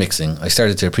and mixing, I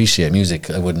started to appreciate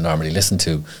music I wouldn't normally listen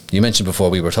to. You mentioned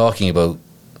before we were talking about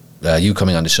you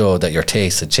coming on the show that your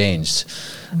taste had changed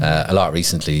a lot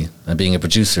recently, and being a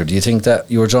producer, do you think that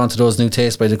you were drawn to those new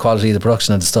tastes by the quality of the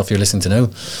production and the stuff you're listening to now?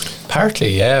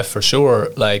 Partly, yeah, for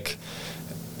sure. Like,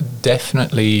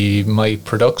 definitely my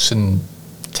production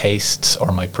tastes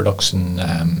or my production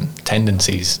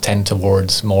tendencies tend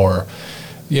towards more,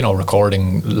 you know,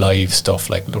 recording live stuff,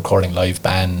 like recording live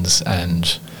bands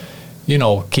and, you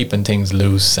know, keeping things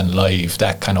loose and live,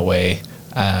 that kind of way.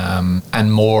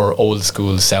 And more old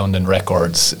school sounding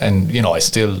records. And, you know, I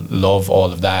still love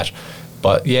all of that.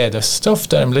 But yeah, the stuff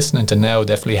that I'm listening to now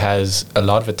definitely has, a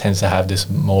lot of it tends to have this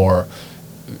more,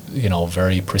 you know,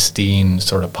 very pristine,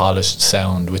 sort of polished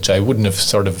sound, which I wouldn't have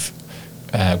sort of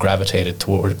gravitated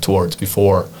towards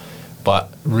before.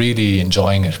 But really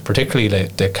enjoying it, particularly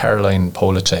the Caroline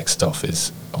Polachek stuff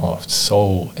is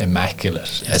so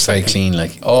immaculate. Yeah, it's very clean,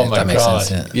 like, oh my that makes God.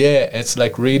 sense, Yeah, it's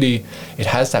like really, it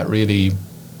has that really,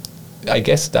 I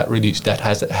guess that really, that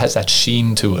has that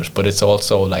sheen to it, but it's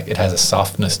also like, it has a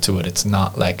softness to it. It's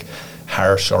not like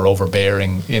harsh or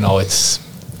overbearing, you know, it's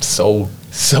so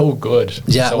good.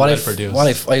 Yeah, so what I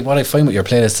find with your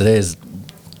playlist today is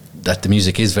that the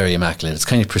music is very immaculate. It's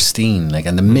kind of pristine, like,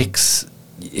 and the mix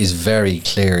is very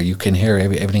clear. You can hear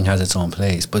everything has its own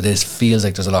place, but it feels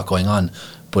like there's a lot going on,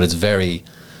 but it's very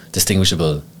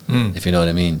distinguishable, if you know what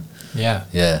I mean. Yeah.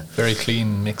 Yeah. Very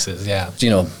clean mixes, yeah. You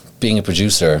know, being a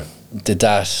producer, did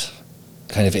that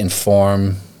kind of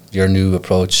inform your new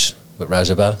approach with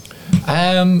Raja Baal?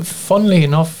 Funnily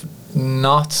enough,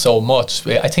 not so much.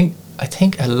 I think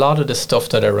a lot of the stuff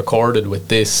that I recorded with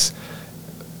this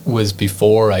was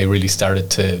before I really started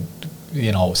to,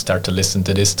 you know, start to listen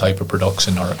to this type of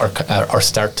production or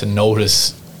start to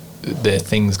notice the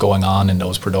things going on in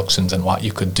those productions and what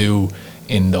you could do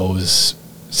in those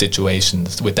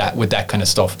situations with that kind of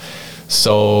stuff.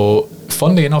 So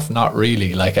funnily enough, not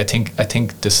really. Like I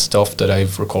think the stuff that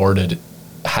I've recorded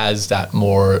has that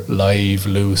more live,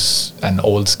 loose and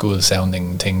old school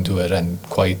sounding thing to it, and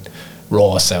quite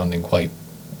raw sounding, quite,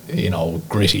 you know,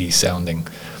 gritty sounding.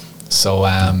 So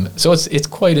it's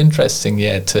quite interesting,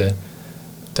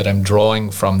 that I'm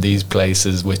drawing from these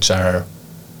places which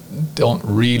don't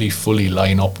really fully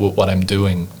line up with what I'm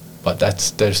doing, but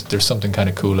there's something kind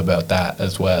of cool about that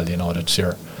as well, you know,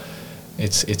 that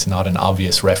it's not an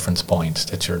obvious reference point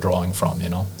that you're drawing from, you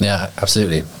know. Yeah,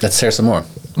 absolutely. Let's hear some more.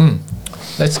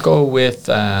 Let's go with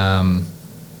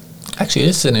actually,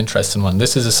 this is an interesting one.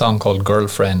 This is a song called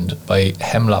Girlfriend by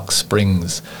Hemlock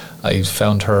Springs. I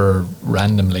found her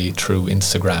randomly through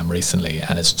Instagram recently,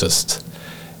 and it's just,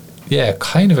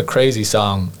 kind of a crazy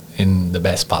song in the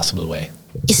best possible way.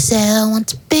 You said I want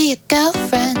to be your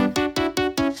girlfriend.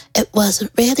 It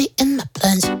wasn't really in my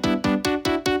plans.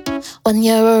 When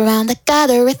you're around, I got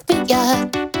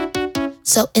arrhythmia.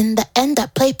 So in the end, I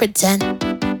play pretend.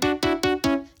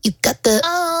 You got the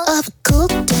of a cool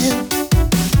dude,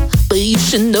 but you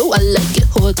should know I like it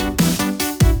hard.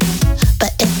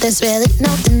 But if there's really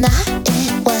no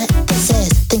denying what this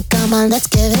is, then come on, let's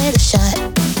give it a shot.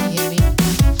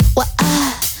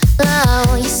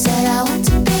 Well, you said I want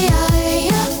to be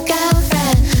your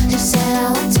girlfriend. You said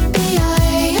I want to be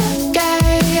your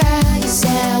girl. You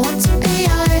said I want to be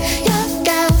your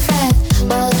girlfriend.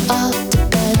 Well, it all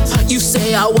depends. You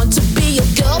say I want to be your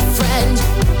girlfriend,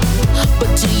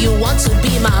 but do you want to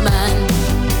be my man?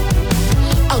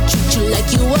 I'll treat you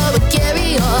like you were a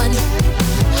carry-on,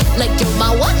 like you're my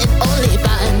one and only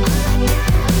fan.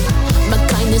 My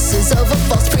kindness is of a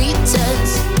false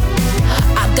pretense.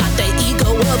 I got the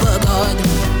ego of a god.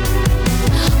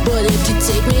 But if you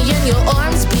take me in your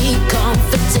arms, be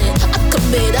confident I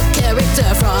commit a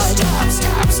character fraud.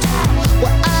 Stop.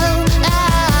 Well,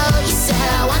 you said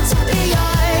I want to be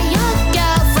your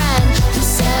girlfriend. You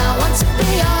said I want to be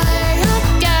your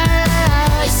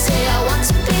girl. You say I want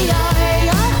to be your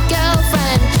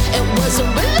girlfriend. It wasn't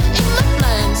really in my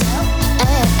plans.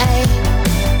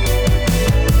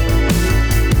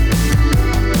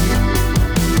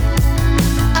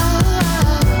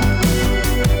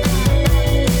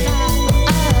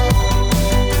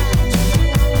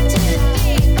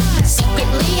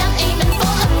 Secretly, I'm aiming for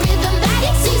a rhythm that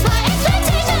exceeds my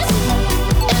expectations.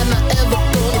 Am I ever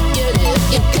gonna get it?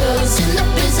 It goes in the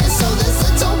business, so there's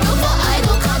little room for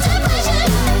idle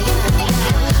contemplation.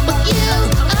 With you,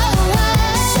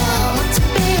 so I want to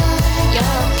be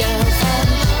your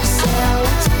girlfriend. You say I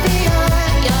want to be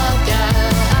your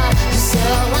girl. You say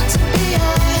I want to be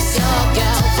your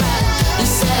girlfriend. You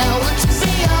say I want to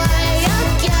be your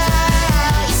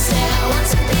girl. You say I want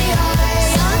to be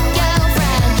your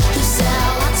girlfriend. You say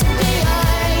I want to be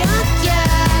your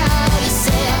girl. You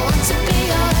say I want to be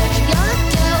your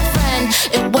girlfriend.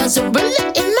 It wasn't really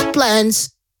in my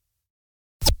plans.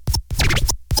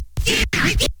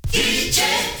 DJ,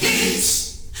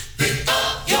 please pick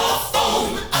up your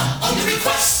phone. I'm on the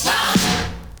request line.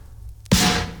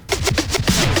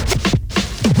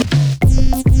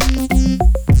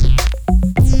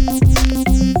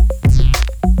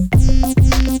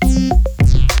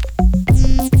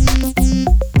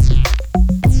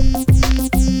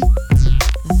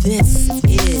 This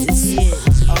is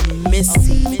a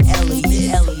Missy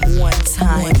Elliott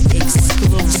one-time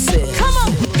exclusive. Come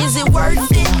on, is it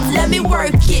worth it? Let me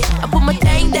work it. I put my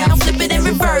thing down, flip it and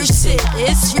reverse it.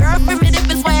 It's your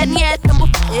primitive is why yet.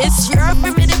 It's your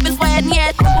primitive is why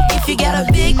yet. If you got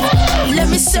a big, let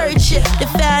me search it to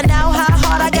find out how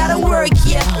hard I gotta work.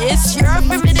 Yeah, it's your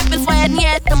primitive is why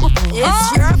yet.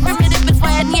 It's your primitive is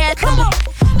why yet.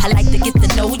 I like to get to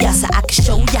know ya so I can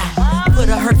show ya. Put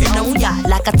a hurtin' on ya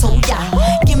like I told ya.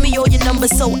 Give me all your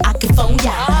numbers so I can phone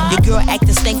ya. Your girl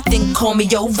actin' stank, then call me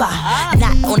over.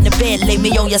 Not on the bed, lay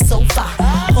me on your sofa.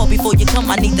 Or before you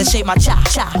come, I need to shave my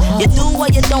cha-cha. You do or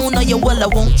you don't, or you will or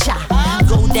won't cha.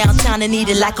 Go downtown and eat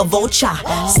it like a vulture.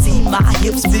 See my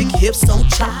hips, big hips, so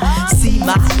cha. See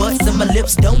my butts and my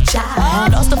lips, don't cha.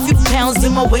 Lost a few pounds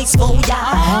in my waist, oh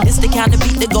yeah. It's the kind of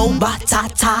beat that go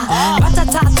ba-ta-ta.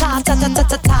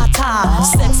 Ba-ta-ta-ta-ta-ta-ta-ta-ta.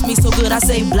 Sex me so good I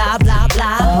say blah, blah,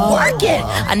 blah. Work it,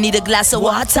 I need a glass of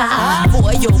water.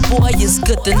 Boy, oh boy, it's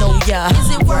good to know ya. Is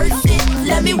it worth it?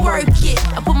 Let me work it.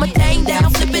 I put my thing down,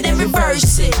 flip it and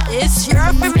reverse it. It's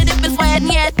your primitive is why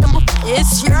yet.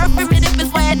 It's your primitive is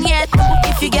why yet.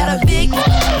 If you got a big,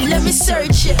 let me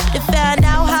search it to find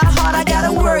out how hard I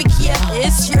gotta work. Yeah,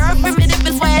 it's your primitive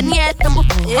is why yet.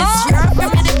 It's your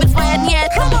primitive is why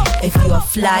yet. If you're a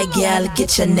Fly gal,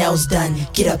 get your nails done,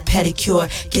 get a pedicure,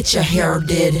 get your hair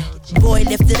did. Boy,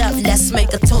 lift it up, let's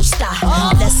make a toaster.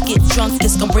 Let's get drunk,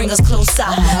 it's gonna bring us closer.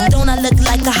 Don't I look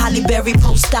like a Halle Berry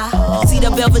poster? See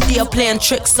the Belvedere playing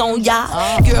tricks on ya.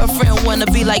 Girlfriend wanna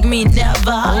be like me,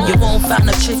 never. You won't find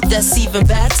a chick that's even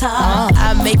better.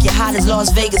 I make you hot as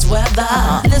Las Vegas weather.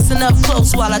 Listen up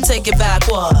close while I take it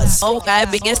backwards. Okay,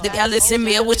 begins to listen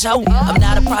me with you. I'm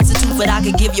not a prostitute, but I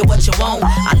can give you what you want.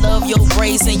 I love your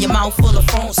braids and your mouth full of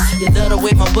phones. You love the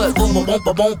way my butt boom, boom,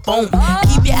 boom, boom, boom.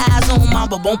 Keep your eyes on my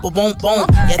boom, boom, boom.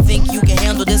 You think you can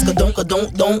handle this? Don't.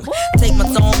 Take my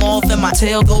thumb off and my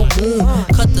tail go boom.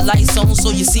 Cut the lights on so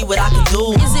you see what I can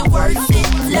do. Is it worth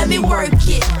it? Let me work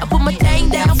it. I put my thing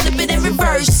down, flip it and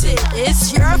reverse it.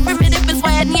 It's your primitive is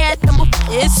why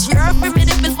it's your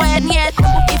primitive is why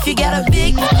if you got a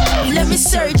big, let me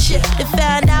search it to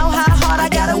find out how hard I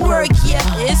gotta work. Yeah,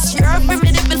 it's your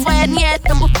primitive is why it's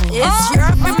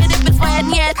your primitive is why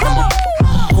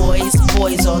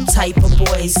Boys, all type of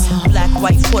boys. Black,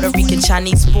 white, Puerto Rican,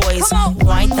 Chinese boys.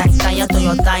 Wine, thang.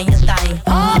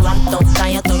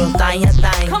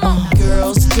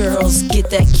 Girls, get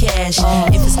that cash.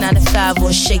 If it's 9 to 5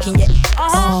 or shaking your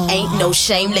ass, ain't no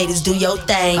shame, ladies, do your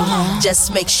thing.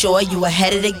 Just make sure you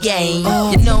ahead of the game.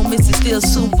 You know, Missy still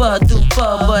super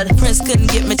duper, but Prince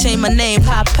couldn't get me, change my name,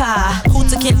 Papa.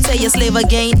 Hooter can't tell you slave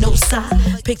again, no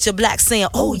side. Picture black saying,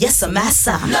 oh yes, I'm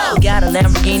massa. Got a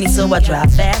Lamborghini, so I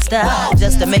drive faster,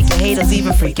 just to make your haters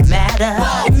even freaking madder.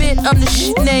 Admit I'm the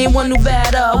shit, name one new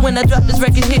batter. When I drop this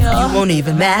record here, you won't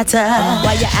even matter.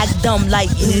 Why you act dumb like,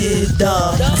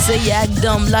 duh? I say you act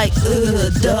dumb like,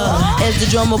 duh. As the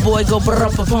drummer boy go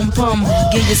pum.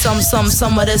 Give you some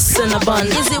of this cinnabon.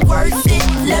 Is it worth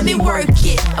it? Let me work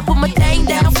it. I put my thing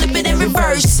down, flip it and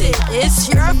reverse it. It's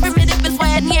your primitive is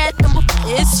why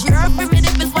it's your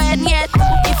primitive is why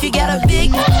if you got a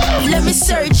big, let me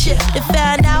search it to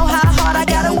find out how hard I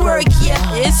gotta work. Yeah,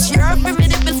 it's your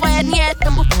primitive is why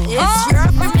it's your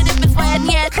primitive is why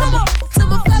to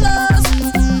my fellas.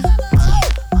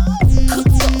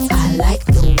 I like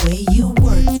the way you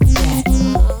work that.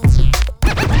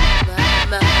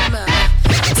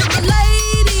 To the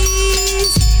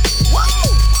ladies, whoa,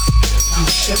 you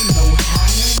should know how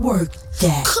to work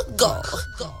that. Go.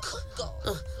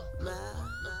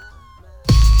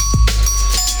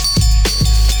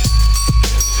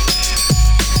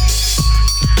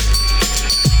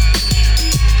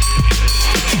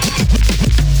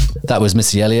 That was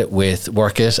Missy Elliott with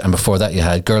Work It, and before that you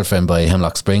had Girlfriend by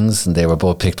Hemlock Springs, and they were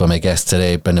both picked by my guest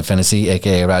today, Brendan Fennessy,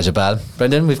 aka Raja Baal.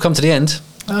 Brendan, we've come to the end.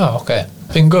 Oh, okay.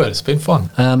 Been good. It's been fun.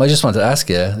 I just wanted to ask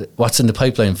you, what's in the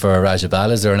pipeline for Raja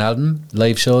Baal? Is there an album,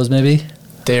 live shows maybe?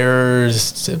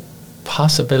 There's a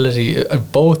possibility.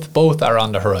 Both are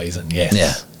on the horizon.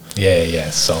 Yes.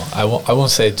 Yeah. So I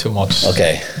won't say too much.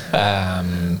 Okay.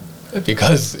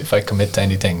 Because if I commit to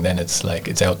anything, then it's like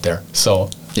it's out there. So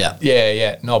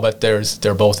yeah. No, but they're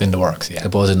both in the works. Yeah, they're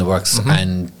both in the works. Mm-hmm.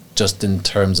 And just in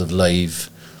terms of live,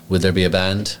 would there be a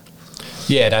band?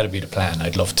 Yeah, that'd be the plan.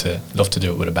 I'd love to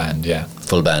do it with a band. Yeah,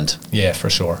 full band. Yeah, for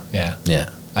sure. Yeah.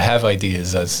 I have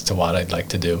ideas as to what I'd like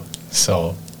to do.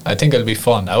 So I think it'll be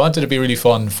fun. I want it to be really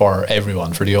fun for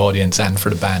everyone, for the audience and for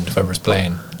the band, whoever's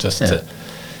playing. Just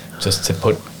to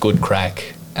put good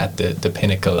crack at the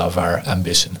pinnacle of our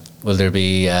ambition. Will there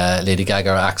be Lady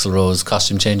Gaga or Axl Rose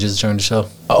costume changes during the show?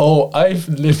 Oh, I've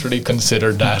literally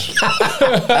considered that.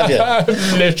 Have you? I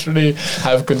literally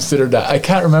have considered that. I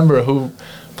can't remember who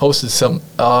posted some.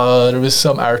 There was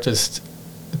some artist.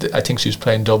 I think she was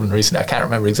playing Dublin recently. I can't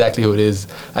remember exactly who it is.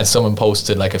 And someone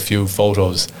posted like a few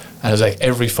photos, and I was like,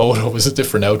 every photo was a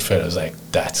different outfit. I was like,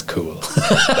 that's cool.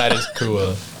 That is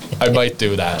cool. I might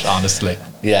do that, honestly.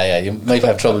 Yeah, you might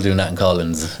have trouble doing that in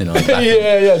Collins, you know.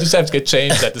 Yeah, just have to get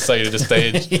changed at the side of the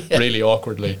stage really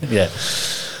awkwardly. Yeah.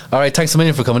 All right, thanks a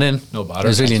million for coming in. No bother. It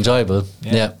was really enjoyable.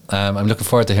 Yeah. I'm looking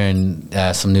forward to hearing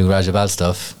some new Raja Baal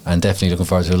stuff, and definitely looking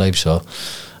forward to a live show.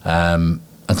 And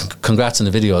congrats on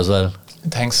the video as well.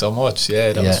 Thanks so much.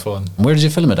 Yeah, that was fun. Where did you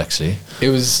film it, actually? It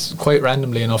was quite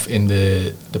randomly enough in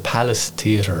the Palace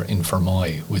Theatre in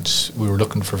Fermoy, which we were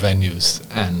looking for venues,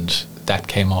 and that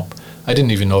came up. I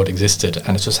didn't even know it existed,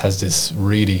 and it just has this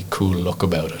really cool look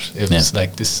about it. It was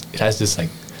like this. It has this like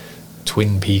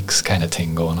Twin Peaks kind of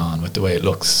thing going on with the way it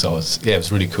looks. So it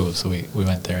was really cool. So we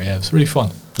went there. Yeah, it was really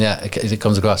fun. Yeah, it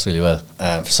comes across really well.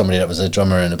 For somebody that was a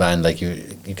drummer in a band, like you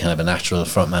kind of have a natural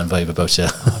frontman vibe about you.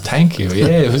 Oh, thank you.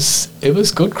 Yeah, it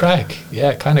was good crack.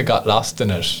 Yeah, kind of got lost in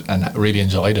it and really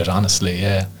enjoyed it. Honestly,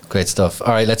 yeah. Great stuff. All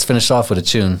right, let's finish off with a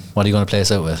tune. What are you going to play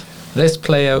us out with? Let's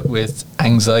play out with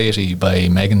Anxiety by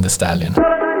Megan Thee Stallion.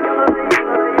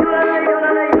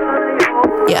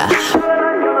 Yeah.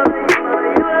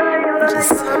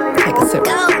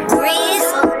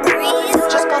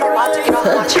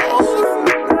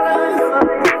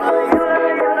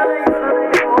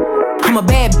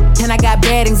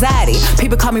 bad anxiety.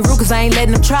 People call me rude cause I ain't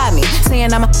letting them try me.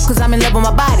 Saying I'm a cause I'm in love with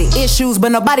my body. Issues, but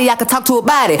nobody I can talk to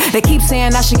about it. They keep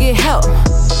saying I should get help,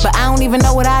 but I don't even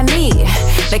know what I need.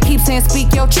 They keep saying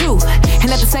speak your truth,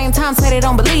 and at the same time say they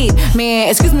don't believe. Man,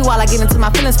 excuse me while I get into my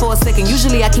feelings for a second.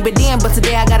 Usually I keep it in, but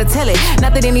today I gotta tell it.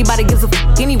 Not that anybody gives a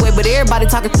anyway, but everybody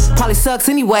talking probably sucks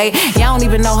anyway. Y'all don't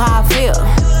even know how I feel.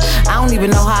 I don't even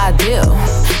know how I deal.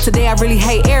 Today I really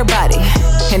hate everybody,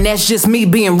 and that's just me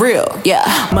being real. Yeah.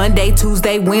 Monday,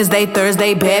 Tuesday, Wednesday,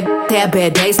 Thursday, bad, have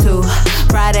bad days too.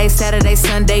 Friday, Saturday,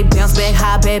 Sunday, bounce back,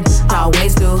 high bad, I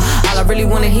always do. All I really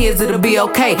wanna hear is it'll be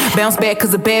okay. Bounce back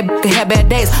cause a bad can have bad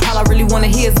days. All I really wanna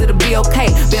hear is it'll be okay.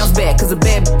 Bounce back cause a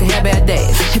bad can have bad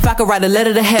days. If I could write a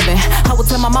letter to heaven, I would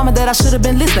tell my mama that I should've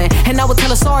been listening, and I would tell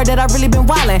her sorry that I really been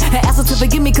wildin', and ask her to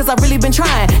forgive me cause I really been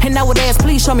trying, and I would ask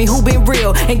please show me who been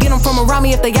real, and get them from around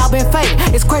me if they all been fake.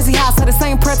 It's crazy how I say the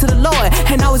same prayer to the Lord,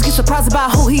 and I always get surprised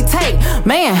about who he take.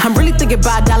 Man, I'm really thinking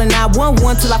about dialing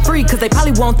 911 till I free, cause they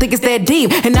probably won't think it's that deep.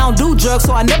 And I don't do drugs,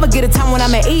 so I never get a time when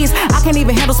I'm at ease. I can't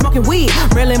even handle smoking weed.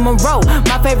 Marilyn Monroe,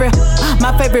 my favorite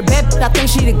bad, I think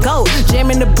she the GOAT.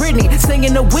 Jamming to Britney,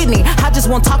 singing to Whitney. I just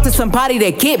want to talk to somebody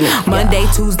that get me. Monday,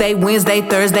 Tuesday, Wednesday,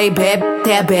 Thursday, bad,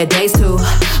 have bad days too.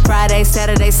 Friday,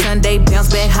 Saturday, Sunday,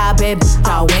 bounce back, high bad,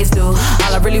 I always do.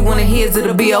 All I really wanna hear is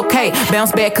it'll be okay.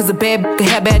 Bounce back cause a bad can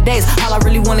have bad days. All I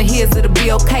really wanna hear is it'll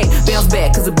be okay. Bounce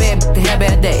back cause a bad can have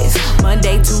bad days.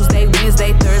 Monday, Tuesday,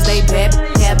 Wednesday, Thursday, bad,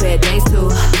 have bad days too.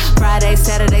 Friday,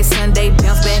 Saturday, Sunday,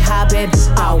 bounce back, high bad,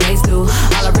 I always do.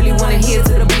 All I really wanna hear is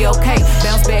it'll be okay.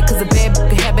 Bounce back cause a bad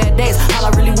can have bad days. All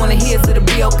I really wanna hear is it'll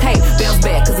be okay. Bounce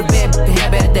back cause a bad can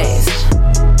have bad days.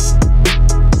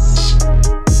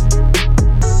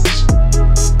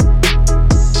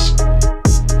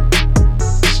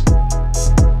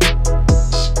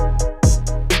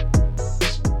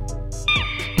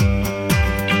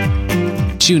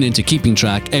 Tune in to Keeping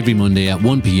Track every Monday at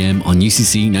 1 p.m. on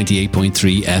UCC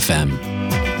 98.3 FM.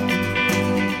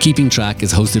 Keeping Track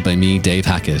is hosted by me, Dave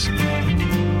Hackett.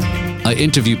 I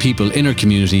interview people in our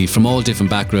community from all different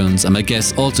backgrounds, and my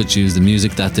guests also choose the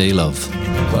music that they love.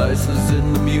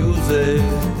 In the music.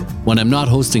 When I'm not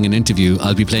hosting an interview,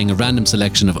 I'll be playing a random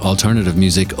selection of alternative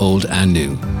music, old and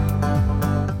new.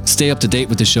 Stay up to date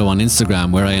with the show on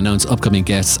Instagram, where I announce upcoming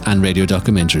guests and radio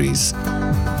documentaries.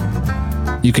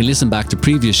 You can listen back to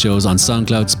previous shows on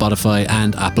SoundCloud, Spotify,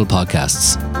 and Apple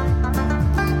Podcasts.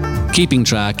 Keeping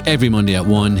Track every Monday at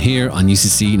 1 here on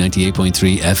UCC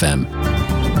 98.3 FM.